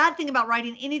 that's the bad thing about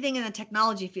writing anything in the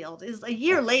technology field, is a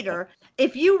year later,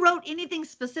 if you wrote anything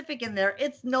specific in there,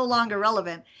 it's no longer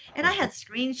relevant. And I had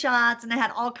screenshots and I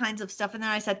had all kinds of stuff in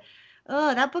there. I said,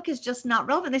 oh, that book is just not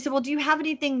relevant. They said, well, do you have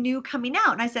anything new coming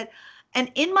out? And I said,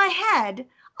 and in my head,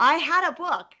 I had a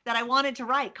book that I wanted to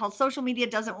write called Social Media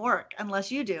Doesn't Work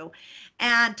Unless You Do.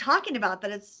 And talking about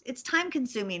that, it's time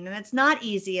consuming and it's not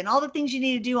easy, and all the things you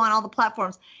need to do on all the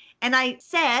platforms. And I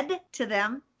said to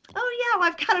them, oh yeah, well,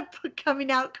 I've got a book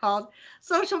coming out called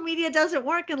Social Media Doesn't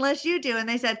Work Unless You Do. And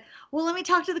they said, well, let me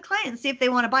talk to the client and see if they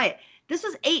want to buy it. This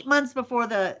was 8 months before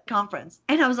the conference.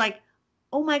 And I was like,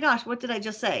 oh my gosh, what did I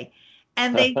just say?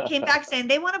 And they came back saying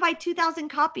they want to buy 2,000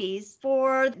 copies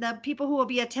for the people who will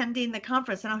be attending the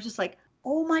conference. And I was just like,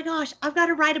 oh my gosh, I've got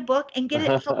to write a book and get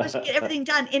it published, get everything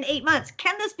done in 8 months.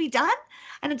 Can this be done?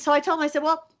 And so I told them, I said,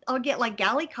 well, I'll get like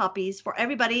galley copies for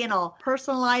everybody and I'll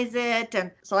personalize it. And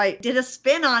so I did a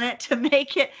spin on it to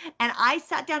make it. And I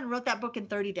sat down and wrote that book in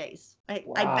 30 days. I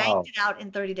banged it out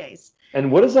in 30 days. And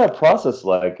what is that process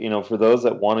like? For those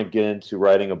that want to get into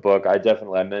writing a book, I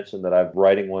mentioned that I'm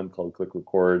writing one called Click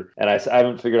Record, and I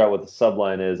haven't figured out what the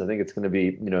subline is. I think it's going to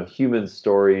be, human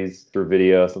stories through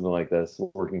video, something like this,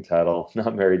 working title,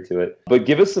 not married to it. But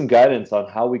give us some guidance on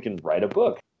how we can write a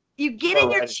book. You get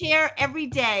in your chair every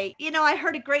day. I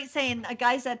heard a great saying. A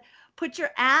guy said, put your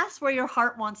ass where your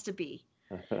heart wants to be.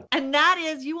 And that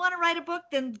is, you want to write a book,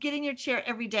 then get in your chair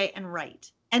every day and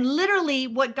write. And literally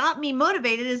what got me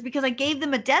motivated is because I gave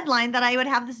them a deadline that I would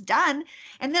have this done.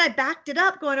 And then I backed it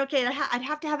up going, okay, I'd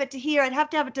have to have it to here. I'd have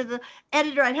to have it to the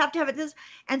editor. I'd have to have it this.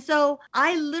 And so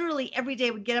I literally every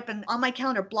day would get up and on my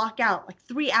calendar block out like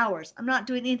 3 hours. I'm not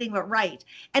doing anything but write.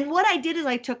 And what I did is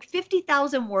I took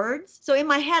 50,000 words. So in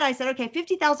my head, I said, okay,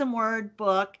 50,000 word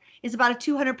book is about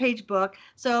a 200-page book.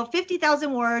 So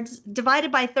 50,000 words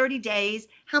divided by 30 days.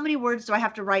 How many words do I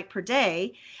have to write per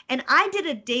day? And I did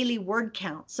a daily word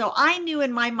count. So I knew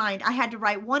in my mind I had to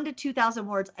write 1,000 to 2,000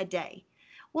 words a day.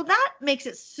 Well, that makes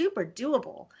it super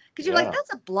doable because you're like,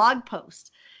 that's a blog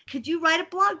post. Could you write a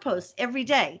blog post every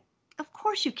day? Of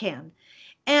course you can.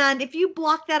 And if you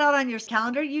block that out on your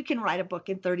calendar, you can write a book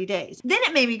in 30 days. Then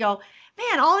it made me go,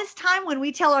 man, all this time when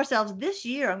we tell ourselves this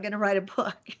year, I'm going to write a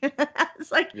book.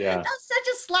 It's like, that's such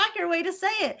a slacker way to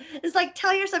say it. It's like,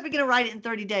 tell yourself you're going to write it in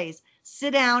 30 days.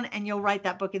 Sit down and you'll write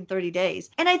that book in 30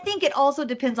 days. And I think it also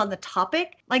depends on the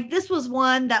topic. Like this was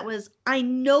one that was, I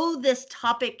know this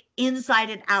topic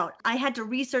inside and out. I had to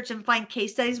research and find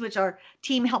case studies, which our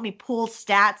team helped me pull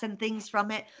stats and things from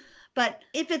it. But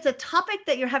if it's a topic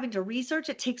that you're having to research,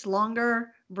 it takes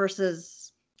longer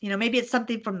versus, maybe it's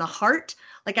something from the heart.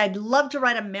 Like I'd love to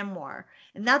write a memoir.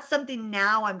 And that's something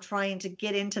now I'm trying to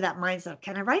get into that mindset.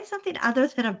 Can I write something other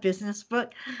than a business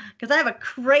book? Because I have a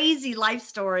crazy life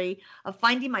story of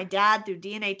finding my dad through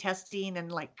DNA testing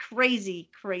and like crazy,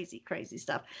 crazy, crazy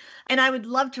stuff. And I would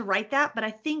love to write that. But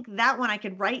I think that one I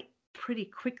could write pretty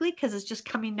quickly because it's just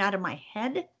coming out of my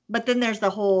head. But then there's the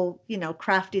whole,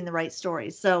 crafting the right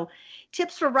stories. So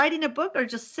tips for writing a book are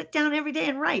just sit down every day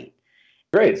and write.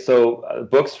 Great. So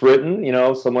books written,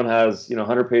 someone has,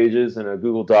 100 pages in a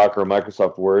Google Doc or a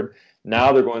Microsoft Word.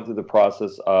 Now they're going through the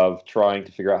process of trying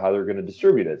to figure out how they're going to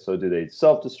distribute it. So do they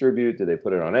self-distribute? Do they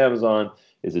put it on Amazon?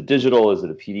 Is it digital? Is it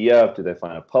a PDF? Do they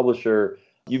find a publisher?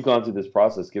 You've gone through this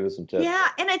process. Give us some tips. Yeah,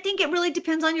 and I think it really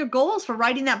depends on your goals for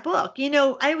writing that book.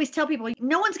 I always tell people,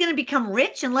 no one's going to become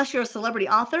rich unless you're a celebrity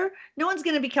author. No one's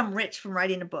going to become rich from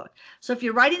writing a book. So if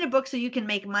you're writing a book so you can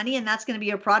make money and that's going to be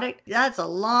your product, that's a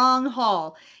long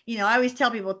haul. I always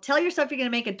tell people, tell yourself you're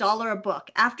going to make $1 a book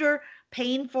after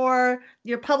paying for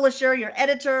your publisher, your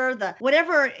editor, the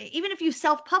whatever. Even if you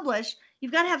self-publish,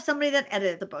 you've got to have somebody that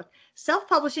edited the book.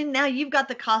 Self-publishing, now you've got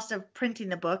the cost of printing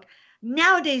the book.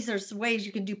 Nowadays, there's ways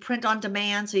you can do print on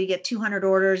demand, so you get 200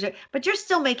 orders, but you're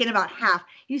still making about half.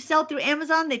 You sell through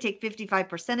Amazon, they take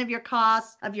 55% of your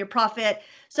costs, of your profit.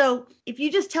 So if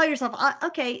you just tell yourself,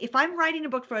 okay, if I'm writing a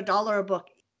book for $1 a book,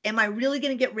 am I really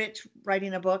going to get rich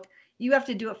writing a book? You have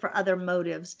to do it for other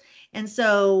motives. And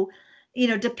so,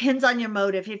 depends on your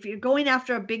motive. If you're going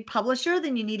after a big publisher,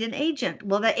 then you need an agent.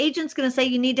 Well, the agent's going to say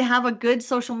you need to have a good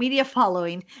social media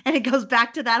following. And it goes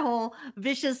back to that whole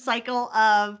vicious cycle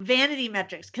of vanity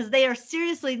metrics, because they are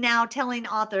seriously now telling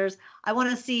authors, I want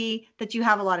to see that you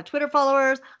have a lot of Twitter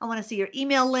followers. I want to see your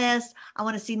email list. I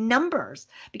want to see numbers,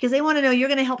 because they want to know you're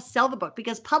going to help sell the book,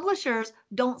 because publishers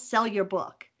don't sell your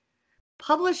book.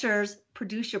 Publishers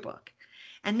produce your book,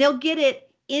 and they'll get it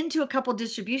into a couple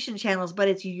distribution channels, but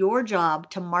it's your job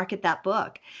to market that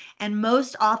book. And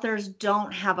most authors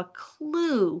don't have a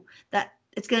clue that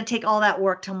it's going to take all that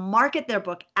work to market their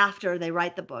book after they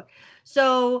write the book.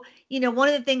 So, one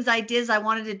of the things I did is I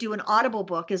wanted to do an Audible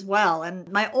book as well. And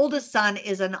my oldest son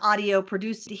is an audio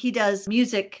producer. He does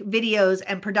music videos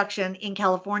and production in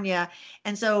California.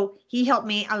 And so he helped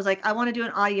me. I was like, I want to do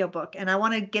an audio book and I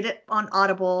want to get it on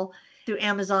Audible through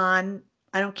Amazon.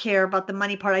 I don't care about the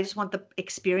money part. I just want the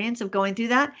experience of going through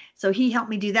that. So he helped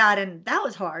me do that. And that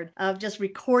was hard, of just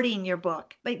recording your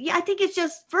book. But yeah, I think it's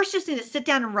just need to sit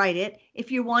down and write it.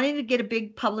 If you're wanting to get a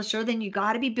big publisher, then you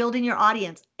got to be building your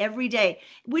audience every day,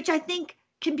 which I think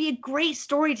can be a great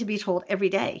story to be told every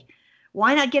day.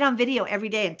 Why not get on video every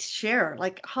day and share,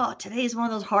 like, oh, today is one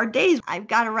of those hard days. I've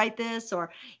got to write this,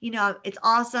 or, it's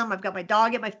awesome. I've got my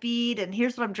dog at my feet and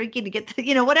here's what I'm drinking to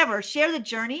get, whatever. Share the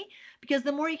journey. Because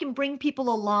the more you can bring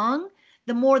people along,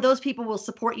 the more those people will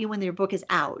support you when your book is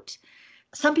out.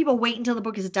 Some people wait until the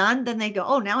book is done, then they go,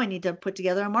 oh, now I need to put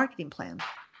together a marketing plan.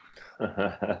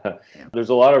 There's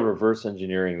a lot of reverse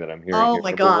engineering that I'm hearing. Oh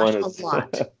my gosh, a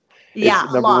lot. Yeah,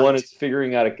 number one, it's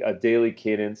figuring out a daily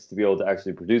cadence to be able to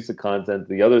actually produce the content.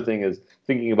 The other thing is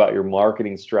thinking about your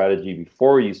marketing strategy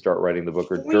before you start writing the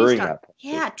book or during that process.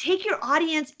 Yeah, take your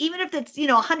audience, even if it's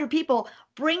 100 people,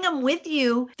 bring them with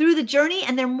you through the journey,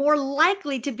 and they're more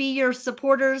likely to be your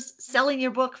supporters selling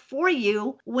your book for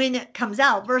you when it comes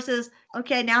out, versus,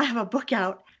 okay, now I have a book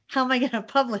out. How am I going to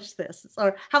publish this?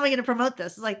 Or how am I going to promote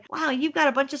this? It's like, wow, you've got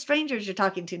a bunch of strangers you're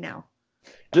talking to now.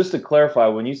 Just to clarify,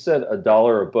 when you said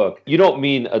 $1 a book, you don't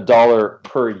mean $1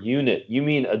 per unit. You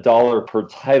mean $1 per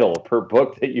title, per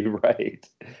book that you write,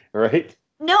 right?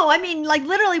 No, I mean, like,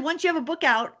 literally, once you have a book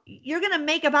out, you're going to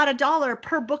make about $1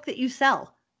 per book that you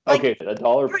sell. Like, okay,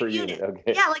 $1 per unit.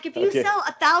 Okay. Yeah, like if you sell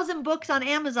 1,000 books on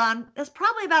Amazon, that's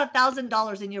probably about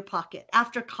 $1,000 in your pocket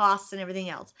after costs and everything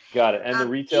else. Got it. And the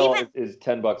retail is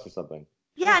 $10 or something.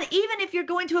 Yeah, and even if you're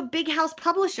going to a big house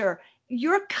publisher,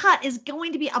 your cut is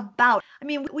going to be about, I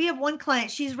mean, we have one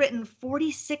client, she's written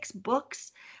 46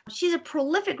 books. She's a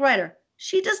prolific writer.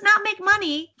 She does not make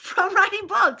money from writing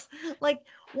books. Like,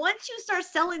 once you start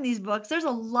selling these books, there's a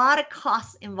lot of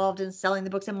costs involved in selling the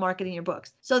books and marketing your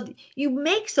books. So you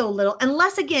make so little,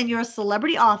 unless, again, you're a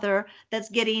celebrity author that's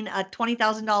getting a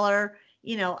 $20,000,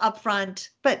 upfront,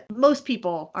 but most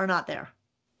people are not there.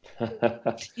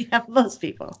 Yeah, most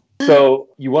people. So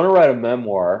you want to write a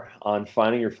memoir on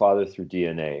finding your father through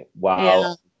DNA. Wow.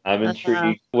 Yeah. I'm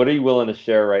intrigued. What are you willing to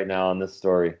share right now on this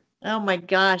story? Oh my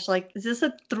gosh. Like, is this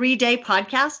a 3-day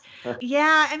podcast?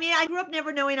 Yeah. I mean, I grew up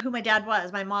never knowing who my dad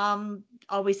was. My mom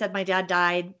always said my dad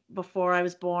died before I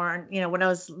was born, when I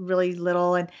was really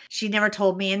little, and she never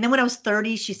told me. And then when I was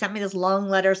 30, she sent me this long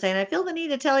letter saying, I feel the need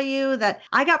to tell you that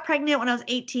I got pregnant when I was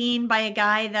 18 by a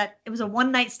guy that it was a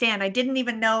one-night stand. I didn't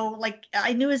even know, like,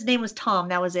 I knew his name was Tom.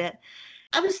 That was it.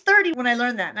 I was 30 when I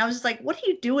learned that. And I was just like, what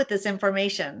do you do with this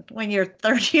information when you're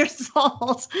 30 years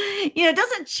old? It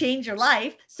doesn't change your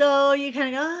life. So you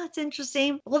kind of go, oh, it's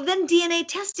interesting. Well, then DNA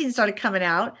testing started coming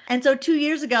out. And so 2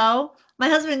 years ago, My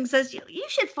husband says, you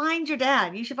should find your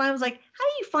dad. You should find, I was like, how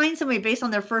do you find somebody based on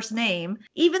their first name?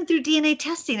 Even through DNA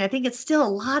testing, I think it's still a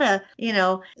lot of,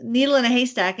 needle in a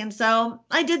haystack. And so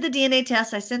I did the DNA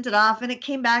test. I sent it off and it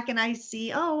came back and I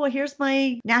see, oh, well, here's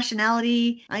my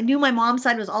nationality. I knew my mom's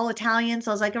side was all Italian.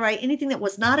 So I was like, all right, anything that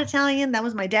was not Italian, that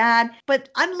was my dad. But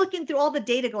I'm looking through all the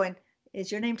data going,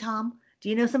 is your name Tom? Do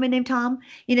you know somebody named Tom?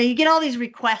 You get all these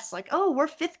requests like, oh, we're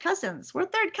fifth cousins. We're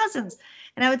third cousins.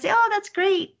 And I would say, oh, that's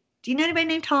great. Do you know anybody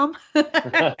named Tom? Like, it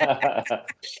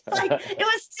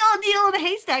was still a needle in a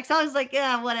haystack. So I was like,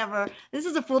 yeah, whatever. This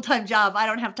is a full-time job. I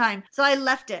don't have time. So I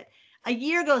left it. A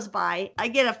year goes by. I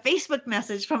get a Facebook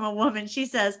message from a woman. She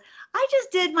says, I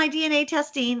just did my DNA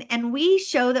testing and we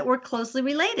show that we're closely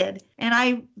related. And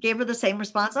I gave her the same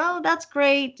response. Oh, that's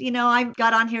great. I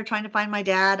got on here trying to find my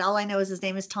dad. All I know is his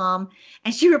name is Tom.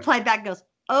 And she replied back and goes,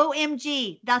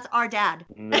 OMG, that's our dad.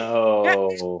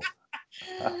 No.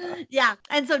 Yeah.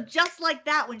 And so just like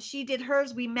that, when she did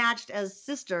hers, we matched as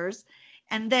sisters.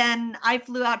 And then I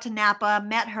flew out to Napa,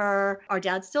 met her. Our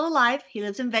dad's still alive. He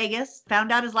lives in Vegas. Found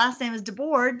out his last name is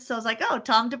DeBoard. So I was like, oh,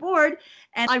 Tom DeBoard.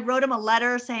 And I wrote him a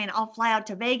letter saying, I'll fly out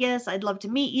to Vegas. I'd love to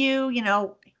meet you.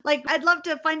 I'd love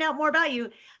to find out more about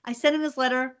you. I sent him this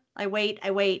letter. I wait.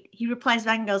 He replies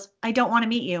back and goes, I don't want to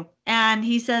meet you. And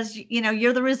he says,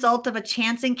 you're the result of a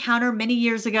chance encounter many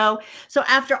years ago. So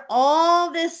after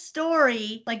all this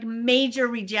story, like major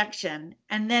rejection.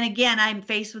 And then again, I'm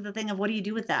faced with the thing of what do you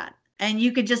do with that? And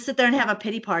you could just sit there and have a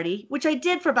pity party, which I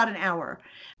did for about an hour.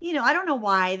 I don't know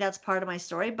why that's part of my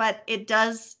story, but it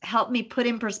does help me put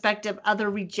in perspective other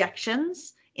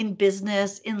rejections in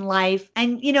business, in life.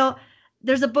 And,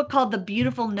 there's a book called The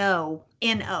Beautiful No,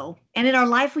 N-O. And in our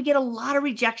life, we get a lot of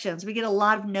rejections. We get a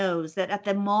lot of no's that at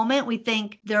the moment we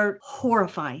think they're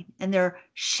horrifying and they're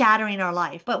shattering our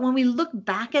life. But when we look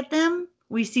back at them,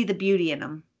 we see the beauty in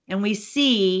them. And we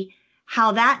see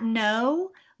how that no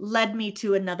led me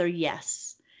to another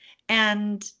yes.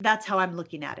 And that's how I'm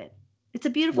looking at it. It's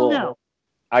a beautiful no.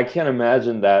 I can't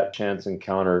imagine that chance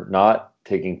encounter not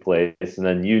taking place and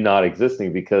then you not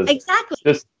existing because exactly.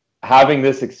 Just having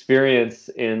this experience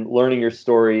in learning your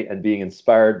story and being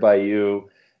inspired by you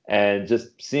and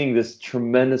just seeing this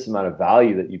tremendous amount of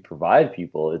value that you provide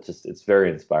people, it's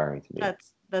very inspiring to me.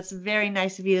 That's very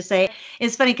nice of you to say.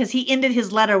 It's funny because he ended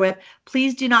his letter with,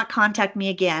 please do not contact me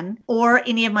again or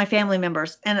any of my family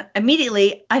members. And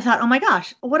immediately I thought, oh my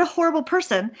gosh, what a horrible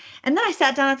person. And then I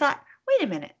sat down and thought, wait a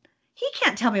minute. He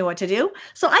can't tell me what to do.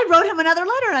 So I wrote him another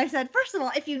letter and I said, first of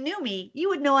all, if you knew me, you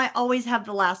would know I always have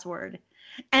the last word.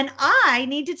 And I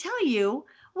need to tell you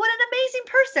what an amazing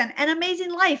person and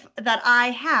amazing life that I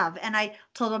have. And I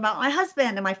told him about my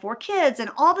husband and my 4 kids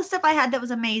and all the stuff I had that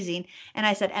was amazing. And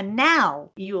I said, and now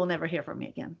you will never hear from me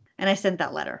again. And I sent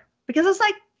that letter because I was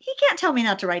like, he can't tell me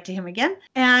not to write to him again.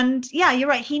 And yeah, you're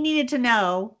right. He needed to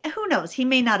know. Who knows? He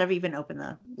may not have even opened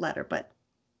the letter, but.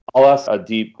 I'll ask a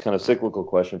deep kind of cyclical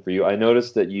question for you. I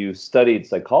noticed that you studied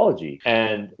psychology.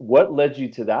 And what led you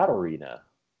to that arena?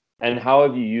 And how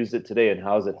have you used it today and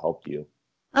how has it helped you?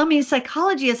 I mean,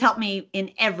 psychology has helped me in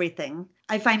everything.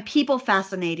 I find people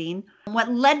fascinating.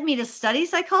 What led me to study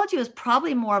psychology was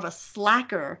probably more of a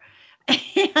slacker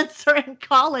answer in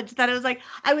college, that it was like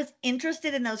I was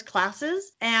interested in those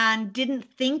classes and didn't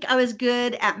think I was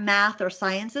good at math or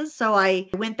sciences. So I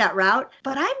went that route.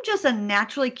 But I'm just a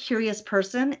naturally curious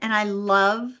person and I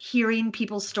love hearing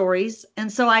people's stories.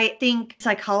 And so I think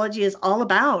psychology is all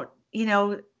about,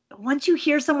 once you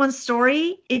hear someone's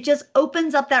story, it just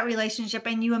opens up that relationship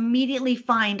and you immediately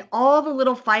find all the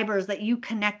little fibers that you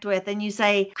connect with and you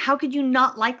say, how could you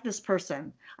not like this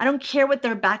person? I don't care what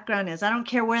their background is. I don't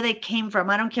care where they came from.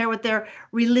 I don't care what their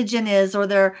religion is or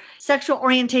their sexual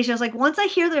orientation. It's like once I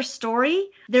hear their story,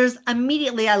 there's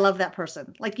immediately I love that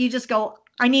person. Like you just go,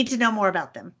 I need to know more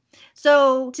about them.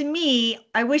 So to me,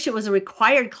 I wish it was a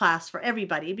required class for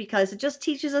everybody because it just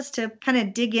teaches us to kind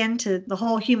of dig into the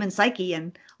whole human psyche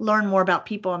and learn more about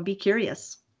people and be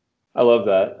curious. I love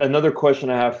that. Another question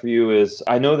I have for you is,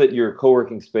 I know that your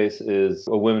co-working space is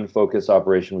a women-focused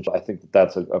operation, which I think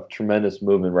that's a tremendous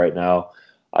movement right now.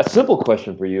 A simple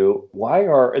question for you,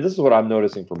 this is what I'm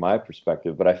noticing from my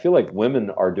perspective, but I feel like women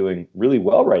are doing really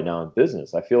well right now in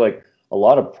business. I feel like a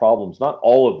lot of problems, not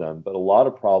all of them, but a lot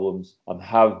of problems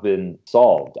have been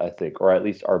solved, I think, or at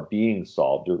least are being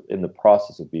solved or in the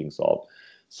process of being solved.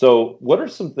 So what are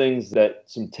some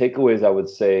takeaways I would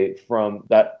say from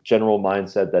that general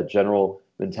mindset, that general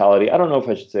mentality? I don't know if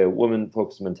I should say a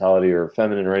woman-focused mentality or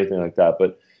feminine or anything like that,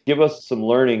 but give us some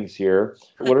learnings here.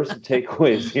 What are some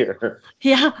takeaways here?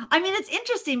 Yeah, I mean, it's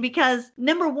interesting because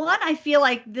number one, I feel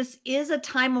like this is a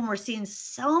time when we're seeing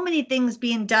so many things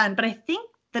being done, but I think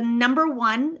the number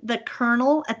one, the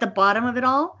kernel at the bottom of it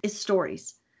all is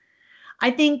stories. I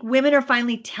think women are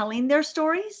finally telling their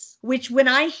stories, which when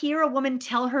I hear a woman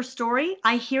tell her story,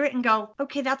 I hear it and go,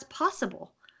 okay, that's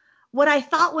possible. What I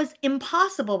thought was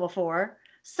impossible before,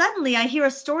 suddenly I hear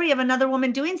a story of another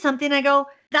woman doing something. I go,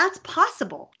 that's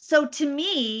possible. So to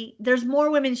me, there's more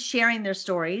women sharing their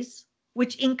stories,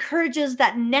 which encourages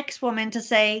that next woman to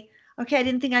say, okay, I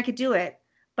didn't think I could do it,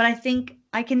 but I think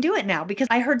I can do it now because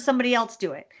I heard somebody else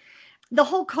do it. The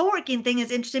whole co-working thing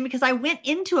is interesting because I went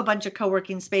into a bunch of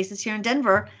co-working spaces here in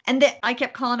Denver and I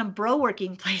kept calling them bro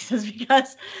working places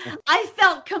because I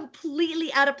felt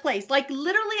completely out of place. Like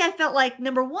literally I felt like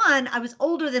number one, I was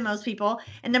older than most people.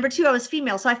 And number two, I was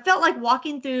female. So I felt like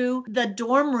walking through the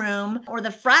dorm room or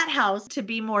the frat house to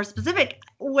be more specific,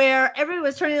 where everyone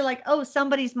was turning like, oh,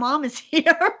 somebody's mom is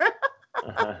here.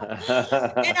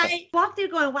 And I walked through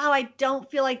going, wow, I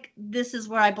don't feel like this is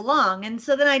where I belong. And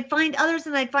so then I'd find others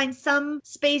and I'd find some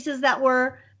spaces that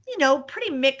were, pretty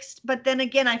mixed. But then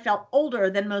again, I felt older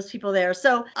than most people there.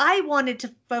 So I wanted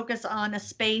to focus on a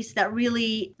space that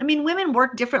really, women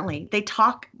work differently. They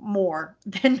talk more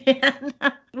than men.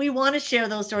 We want to share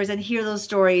those stories and hear those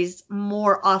stories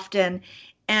more often.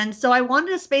 And so I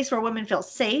wanted a space where women felt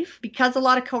safe because a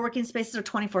lot of co-working spaces are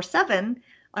 24/7.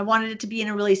 I wanted it to be in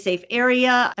a really safe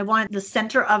area. I wanted the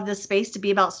center of the space to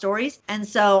be about stories. And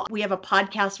so we have a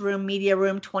podcast room, media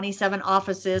room, 27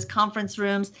 offices, conference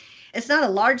rooms. It's not a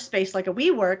large space like a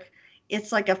WeWork.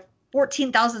 It's like a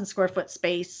 14,000 square foot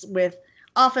space with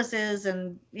offices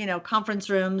and, conference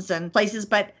rooms and places.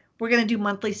 But we're going to do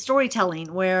monthly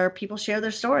storytelling where people share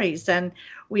their stories. And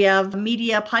we have a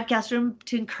media podcast room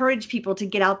to encourage people to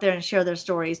get out there and share their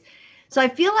stories. So I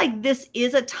feel like this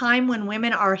is a time when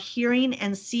women are hearing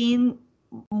and seeing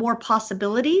more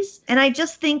possibilities. And I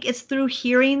just think it's through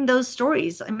hearing those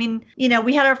stories.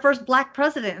 We had our first Black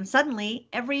president and suddenly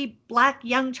every Black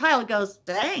young child goes,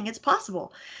 dang, it's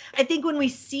possible. I think when we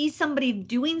see somebody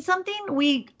doing something,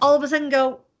 we all of a sudden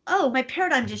go, oh, my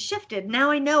paradigm just shifted. Now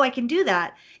I know I can do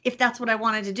that if that's what I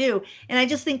wanted to do. And I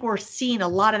just think we're seeing a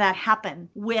lot of that happen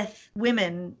with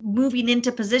women moving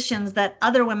into positions that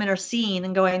other women are seeing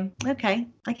and going, okay,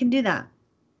 I can do that.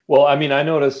 Well, I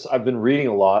notice I've been reading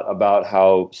a lot about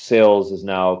how sales is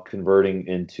now converting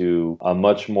into a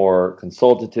much more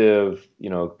consultative,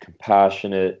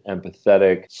 compassionate,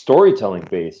 empathetic, storytelling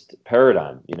based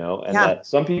paradigm, and that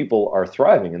some people are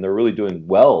thriving and they're really doing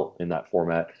well in that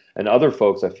format. And other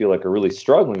folks I feel like are really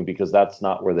struggling because that's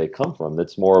not where they come from.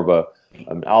 That's more of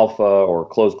an alpha or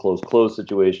close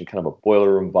situation, kind of a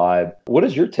boiler room vibe. What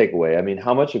is your takeaway?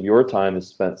 How much of your time is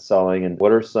spent selling, and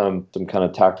what are some kind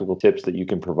of tactical tips that you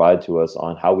can provide to us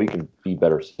on how we can be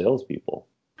better salespeople?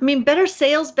 Better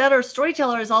sales, better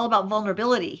storyteller is all about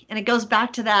vulnerability. And it goes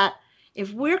back to that.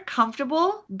 If we're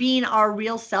comfortable being our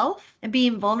real self and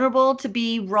being vulnerable to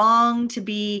be wrong,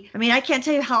 I can't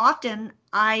tell you how often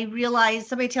I realize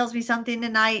somebody tells me something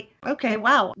and okay,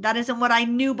 wow, that isn't what I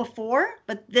knew before,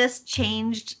 but this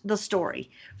changed the story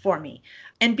for me.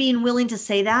 And being willing to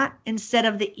say that instead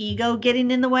of the ego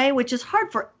getting in the way, which is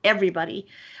hard for everybody.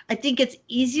 I think it's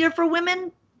easier for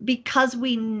women because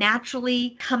we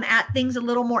naturally come at things a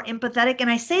little more empathetic. And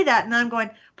I say that and then I'm going,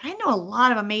 but I know a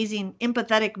lot of amazing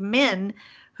empathetic men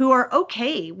who are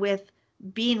okay with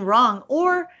being wrong.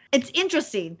 Or it's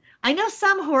interesting. I know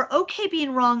some who are okay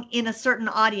being wrong in a certain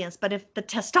audience, but if the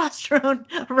testosterone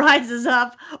rises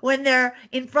up when they're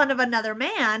in front of another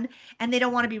man and they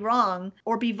don't want to be wrong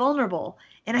or be vulnerable.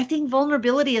 And I think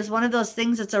vulnerability is one of those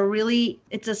things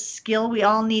it's a skill we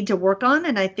all need to work on.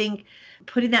 And I think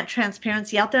putting that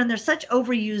transparency out there, and there's such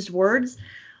overused words,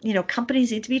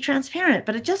 companies need to be transparent,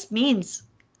 but it just means,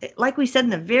 like we said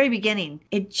in the very beginning,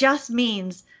 it just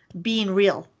means being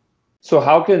real. So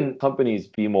how can companies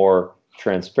be more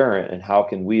transparent, and how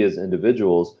can we as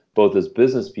individuals, both as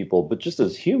business people, but just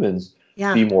as humans,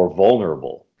 be more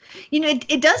vulnerable?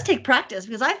 It does take practice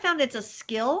because I found it's a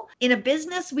skill. In a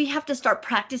business, we have to start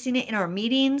practicing it in our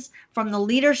meetings from the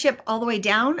leadership all the way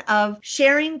down of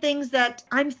sharing things that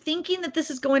I'm thinking that this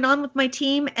is going on with my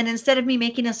team. And instead of me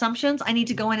making assumptions, I need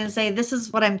to go in and say, this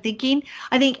is what I'm thinking.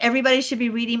 I think everybody should be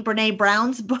reading Brene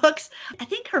Brown's books. I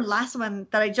think her last one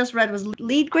that I just read was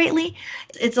Lead Greatly.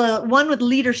 It's a one with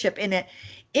leadership in it.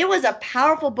 It was a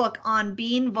powerful book on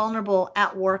being vulnerable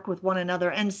at work with one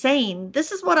another and saying,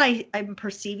 this is what I'm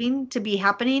perceiving to be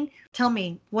happening. Tell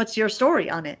me, what's your story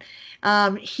on it?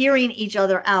 Hearing each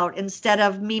other out instead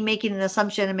of me making an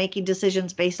assumption and making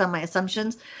decisions based on my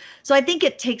assumptions. So I think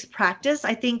it takes practice.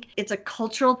 I think it's a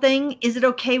cultural thing. Is it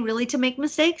okay really to make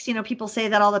mistakes? People say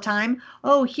that all the time.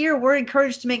 Oh, here we're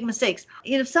encouraged to make mistakes.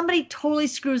 If somebody totally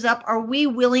screws up, are we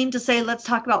willing to say, let's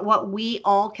talk about what we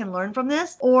all can learn from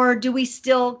this? Or do we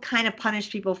still kind of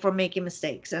punish people for making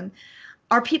mistakes? And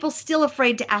are people still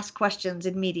afraid to ask questions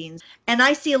in meetings? And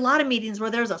I see a lot of meetings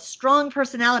where there's a strong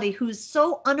personality who's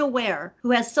so unaware,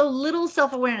 who has so little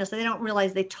self-awareness that they don't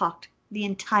realize they talked the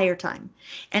entire time.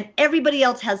 And everybody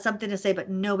else has something to say, but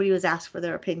nobody was asked for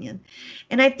their opinion.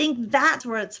 And I think that's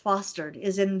where it's fostered,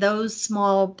 is in those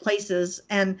small places.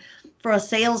 And for a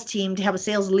sales team to have a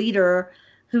sales leader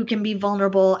who can be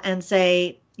vulnerable and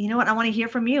say, you know what, I want to hear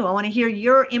from you. I want to hear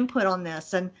your input on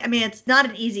this. And I mean, it's not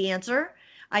an easy answer.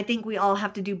 I think we all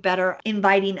have to do better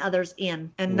inviting others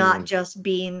in and not just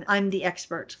being, I'm the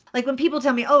expert. Like when people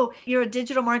tell me, oh, you're a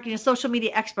digital marketing, a social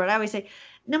media expert, I always say,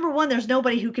 number one, there's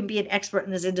nobody who can be an expert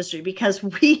in this industry because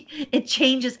it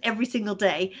changes every single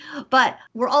day, but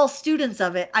we're all students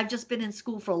of it. I've just been in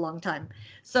school for a long time.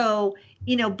 So,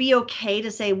 be okay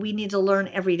to say we need to learn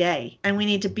every day and we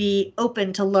need to be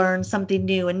open to learn something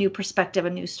new, a new perspective, a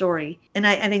new story. And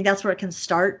I think that's where it can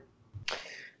start.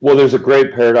 Well, there's a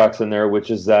great paradox in there, which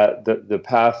is that the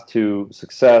path to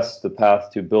success, the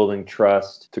path to building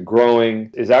trust, to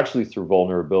growing is actually through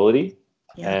vulnerability.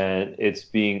 Yeah. And it's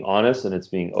being honest and it's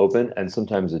being open and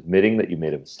sometimes admitting that you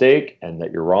made a mistake and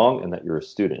that you're wrong and that you're a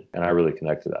student. And I really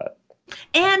connect to that.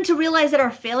 And to realize that our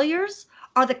failures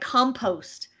are the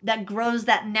compost that grows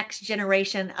that next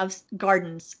generation of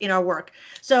gardens in our work.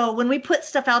 So when we put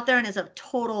stuff out there and it's a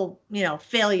total,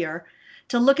 failure,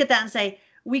 to look at that and say,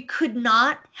 we could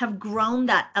not have grown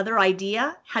that other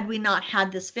idea had we not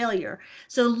had this failure.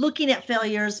 So looking at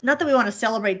failures, not that we want to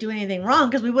celebrate doing anything wrong,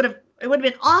 because it would have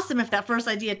been awesome if that first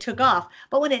idea took off.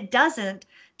 But when it doesn't,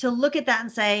 to look at that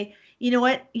and say, you know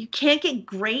what, you can't get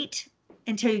great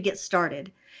until you get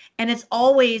started. And it's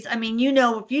always, if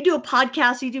you do a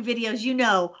podcast, you do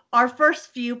videos, our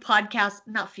first few podcasts,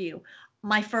 not few,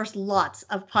 my first lots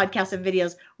of podcasts and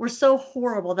videos were so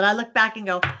horrible that I look back and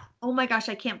go, oh my gosh,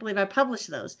 I can't believe I published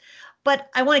those. But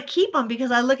I want to keep them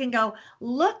because I look and go,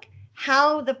 look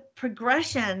how the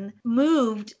progression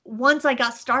moved once I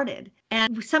got started.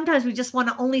 And sometimes we just want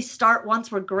to only start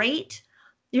once we're great.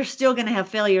 You're still going to have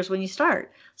failures when you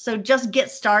start. So just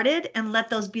get started and let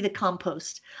those be the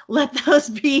compost. Let those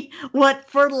be what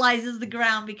fertilizes the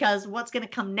ground, because what's going to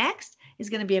come next is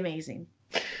going to be amazing.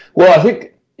 Well, I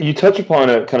think you touch upon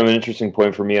a kind of an interesting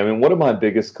point for me. One of my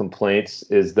biggest complaints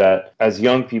is that as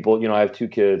young people, I have two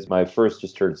kids. My first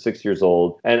just turned 6 years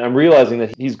old, and I'm realizing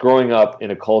that he's growing up in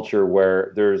a culture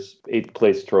where there's 8th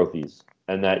place trophies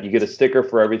and that you get a sticker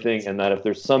for everything, and that if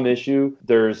there's some issue,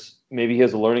 maybe he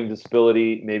has a learning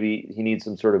disability, maybe he needs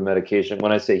some sort of medication.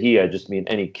 When I say he, I just mean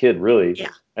any kid, really. Yeah.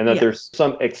 And that there's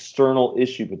some external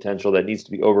issue potential that needs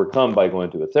to be overcome by going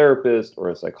to a therapist or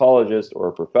a psychologist or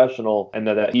a professional, and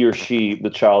that he or she, the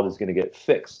child, is going to get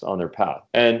fixed on their path.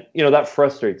 And, that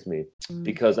frustrates me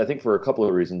because I think for a couple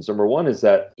of reasons. Number one is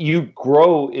that you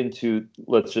grow into,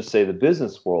 let's just say, the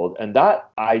business world, and that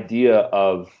idea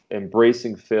of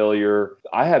embracing failure,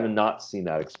 I have not seen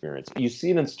that experience. You see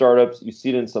it in startups, you see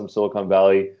it in some Silicon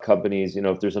Valley companies,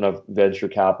 if there's enough venture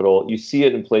capital, you see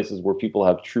it in places where people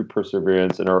have true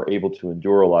perseverance and are able to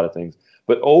endure a lot of things.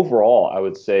 But overall, I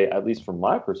would say, at least from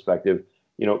my perspective,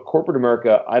 corporate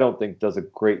America, I don't think does a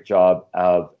great job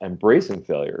of embracing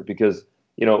failure because,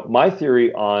 my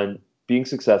theory on being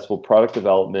successful, product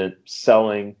development,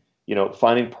 selling,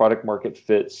 finding product market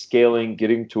fit, scaling,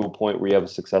 getting to a point where you have a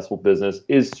successful business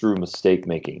is through mistake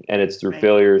making, and it's through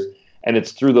failures. And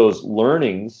it's through those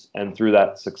learnings and through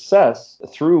that success,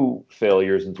 through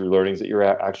failures and through learnings, that you're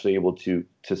actually able to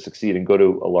succeed and go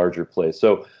to a larger place.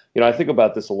 So, I think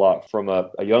about this a lot from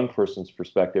a young person's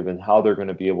perspective and how they're going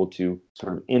to be able to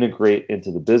sort of integrate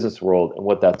into the business world and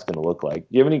what that's going to look like.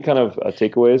 Do you have any kind of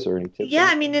takeaways or any tips?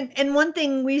 Yeah, and one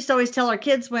thing we used to always tell our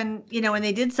kids when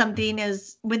they did something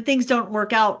is when things don't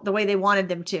work out the way they wanted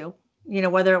them to,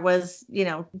 whether it was,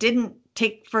 didn't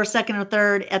take first, second, or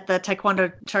third at the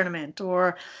taekwondo tournament,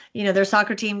 or, their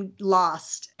soccer team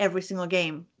lost every single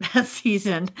game that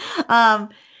season.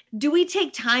 Do we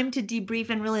take time to debrief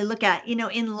and really look at,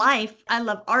 in life, I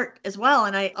love art as well.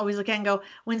 And I always look at it and go,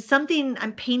 when something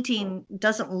I'm painting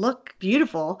doesn't look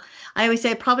beautiful, I always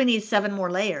say it probably needs 7 more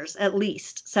layers, at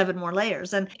least 7 more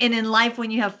layers. And in life,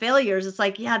 when you have failures, it's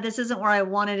like, yeah, this isn't where I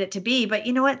wanted it to be. But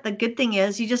you know what? The good thing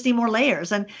is you just need more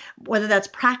layers. And whether that's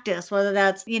practice, whether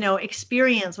that's,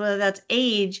 experience, whether that's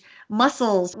age,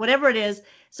 muscles, whatever it is.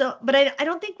 So, but I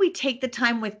don't think we take the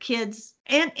time with kids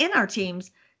and in our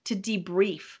teams to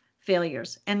debrief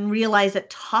failures and realize that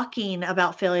talking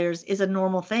about failures is a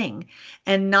normal thing,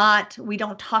 and not, we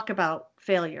don't talk about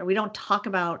failure. We don't talk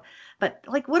about, but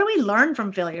like, what do we learn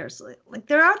from failures? Like,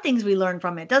 there are things we learn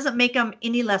from it. It doesn't make them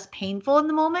any less painful in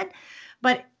the moment,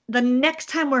 but the next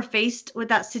time we're faced with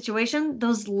that situation,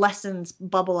 those lessons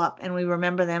bubble up and we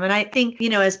remember them. And I think,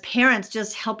 as parents,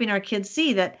 just helping our kids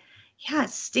see that, yeah,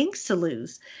 it stinks to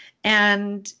lose.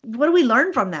 And what do we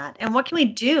learn from that? And what can we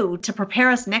do to prepare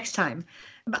us next time?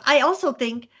 But I also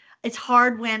think it's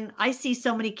hard when I see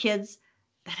so many kids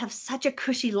that have such a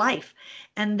cushy life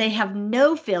and they have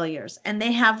no failures, and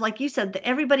they have, like you said, that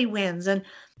everybody wins and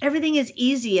everything is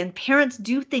easy and parents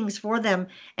do things for them.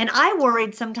 And I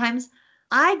worried sometimes,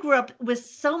 I grew up with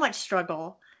so much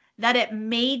struggle that it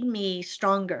made me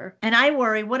stronger. And I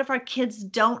worry, what if our kids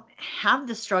don't have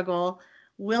the struggle?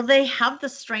 Will they have the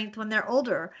strength when they're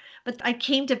older? But I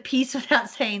came to peace with that,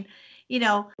 saying,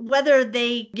 whether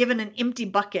they given an empty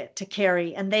bucket to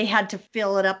carry and they had to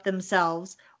fill it up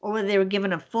themselves, or whether they were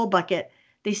given a full bucket,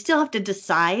 they still have to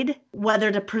decide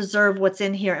whether to preserve what's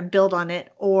in here and build on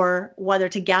it, or whether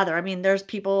to gather. I mean, there's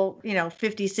people, 50s,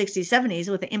 60s, 70s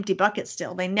with an empty bucket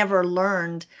still. They never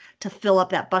learned to fill up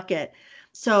that bucket.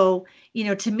 So,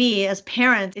 to me as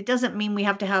parents, it doesn't mean we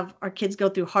have to have our kids go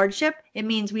through hardship. It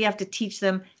means we have to teach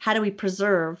them, how do we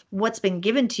preserve what's been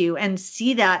given to you, and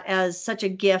see that as such a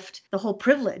gift, the whole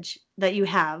privilege that you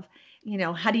have.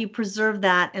 How do you preserve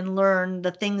that and learn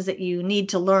the things that you need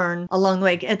to learn along the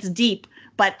way? It's deep,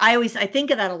 but I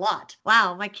think of that a lot.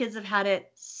 Wow, my kids have had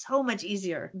it so much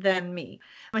easier than me.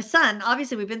 My son,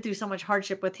 obviously we've been through so much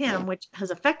hardship with him, which has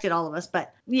affected all of us,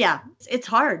 but yeah, it's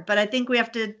hard, but I think we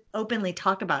have to openly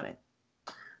talk about it.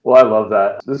 Well, I love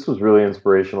that. This was really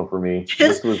inspirational for me.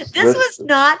 This was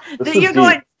not this that was you're deep.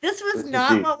 going. This was This was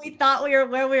not deep. what we thought where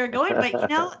we were going. But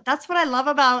that's what I love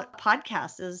about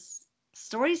podcasts, is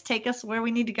stories take us where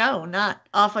we need to go, not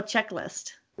off a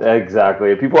checklist.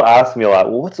 Exactly. People ask me a lot,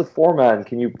 well, what's the format? And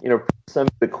can you, send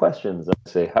me the questions? I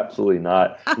say, absolutely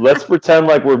not. Let's pretend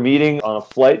like we're meeting on a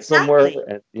flight somewhere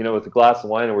and, with a glass of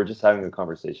wine, and we're just having a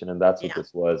conversation. And that's what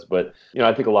this was. But,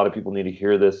 I think a lot of people need to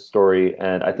hear this story.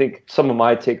 And I think some of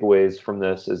my takeaways from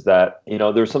this is that,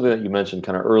 there's something that you mentioned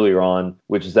kind of earlier on,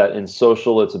 which is that in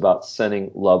social, it's about sending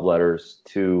love letters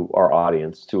to our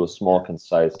audience, to a small,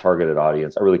 concise, targeted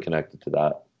audience. I really connected to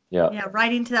that. Yeah. Yeah.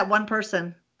 Writing to that one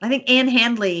person. I think Ann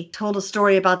Handley told a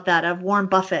story about that, of Warren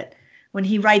Buffett. When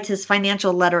he writes his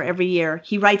financial letter every year,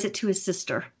 he writes it to his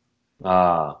sister.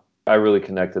 I really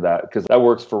connect to that, because that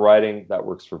works for writing, that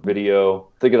works for video.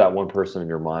 Think of that one person in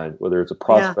your mind, whether it's a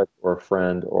prospect or a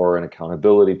friend or an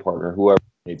accountability partner, whoever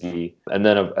it may be. And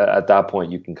then at that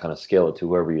point, you can kind of scale it to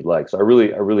whoever you'd like. So I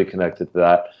really connected to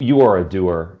that. You are a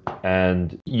doer,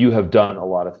 and you have done a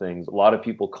lot of things. A lot of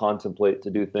people contemplate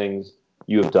to do things.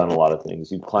 You have done a lot of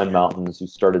things. You've climbed mountains, you've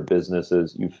started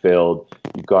businesses, you've failed,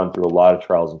 you've gone through a lot of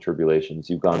trials and tribulations,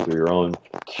 you've gone through your own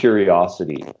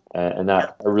curiosity. And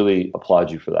that, I really applaud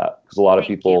you for that, because a lot of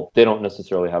people, they don't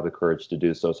necessarily have the courage to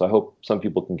do so. So I hope some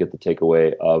people can get the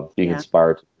takeaway of being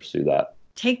inspired to pursue that.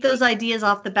 Take those ideas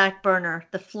off the back burner.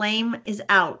 The flame is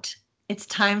out. It's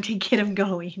time to get them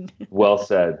going. Well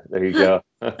said. There you go.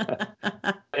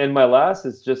 And my last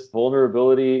is just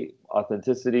vulnerability,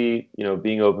 authenticity,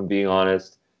 being open, being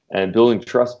honest, and building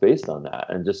trust based on that,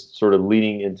 and just sort of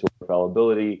leaning into our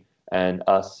fallibility and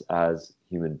us as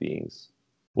human beings.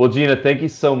 Well, Gina, thank you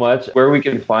so much. Where we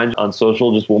can find you on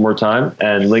social, just one more time,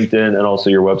 and LinkedIn, and also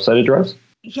your website address?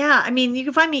 Yeah, I mean, you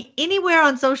can find me anywhere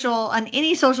on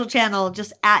any social channel,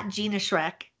 just at Gina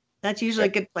Schreck. That's usually a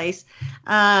good place.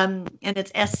 And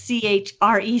it's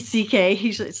SCHRECK.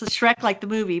 Usually it's a Schreck like the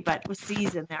movie, but with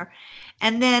C's in there.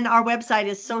 And then our website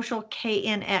is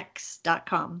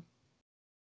SocialKNX.com.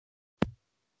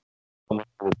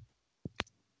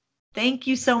 Thank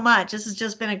you so much. This has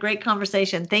just been a great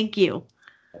conversation. Thank you.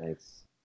 Thanks.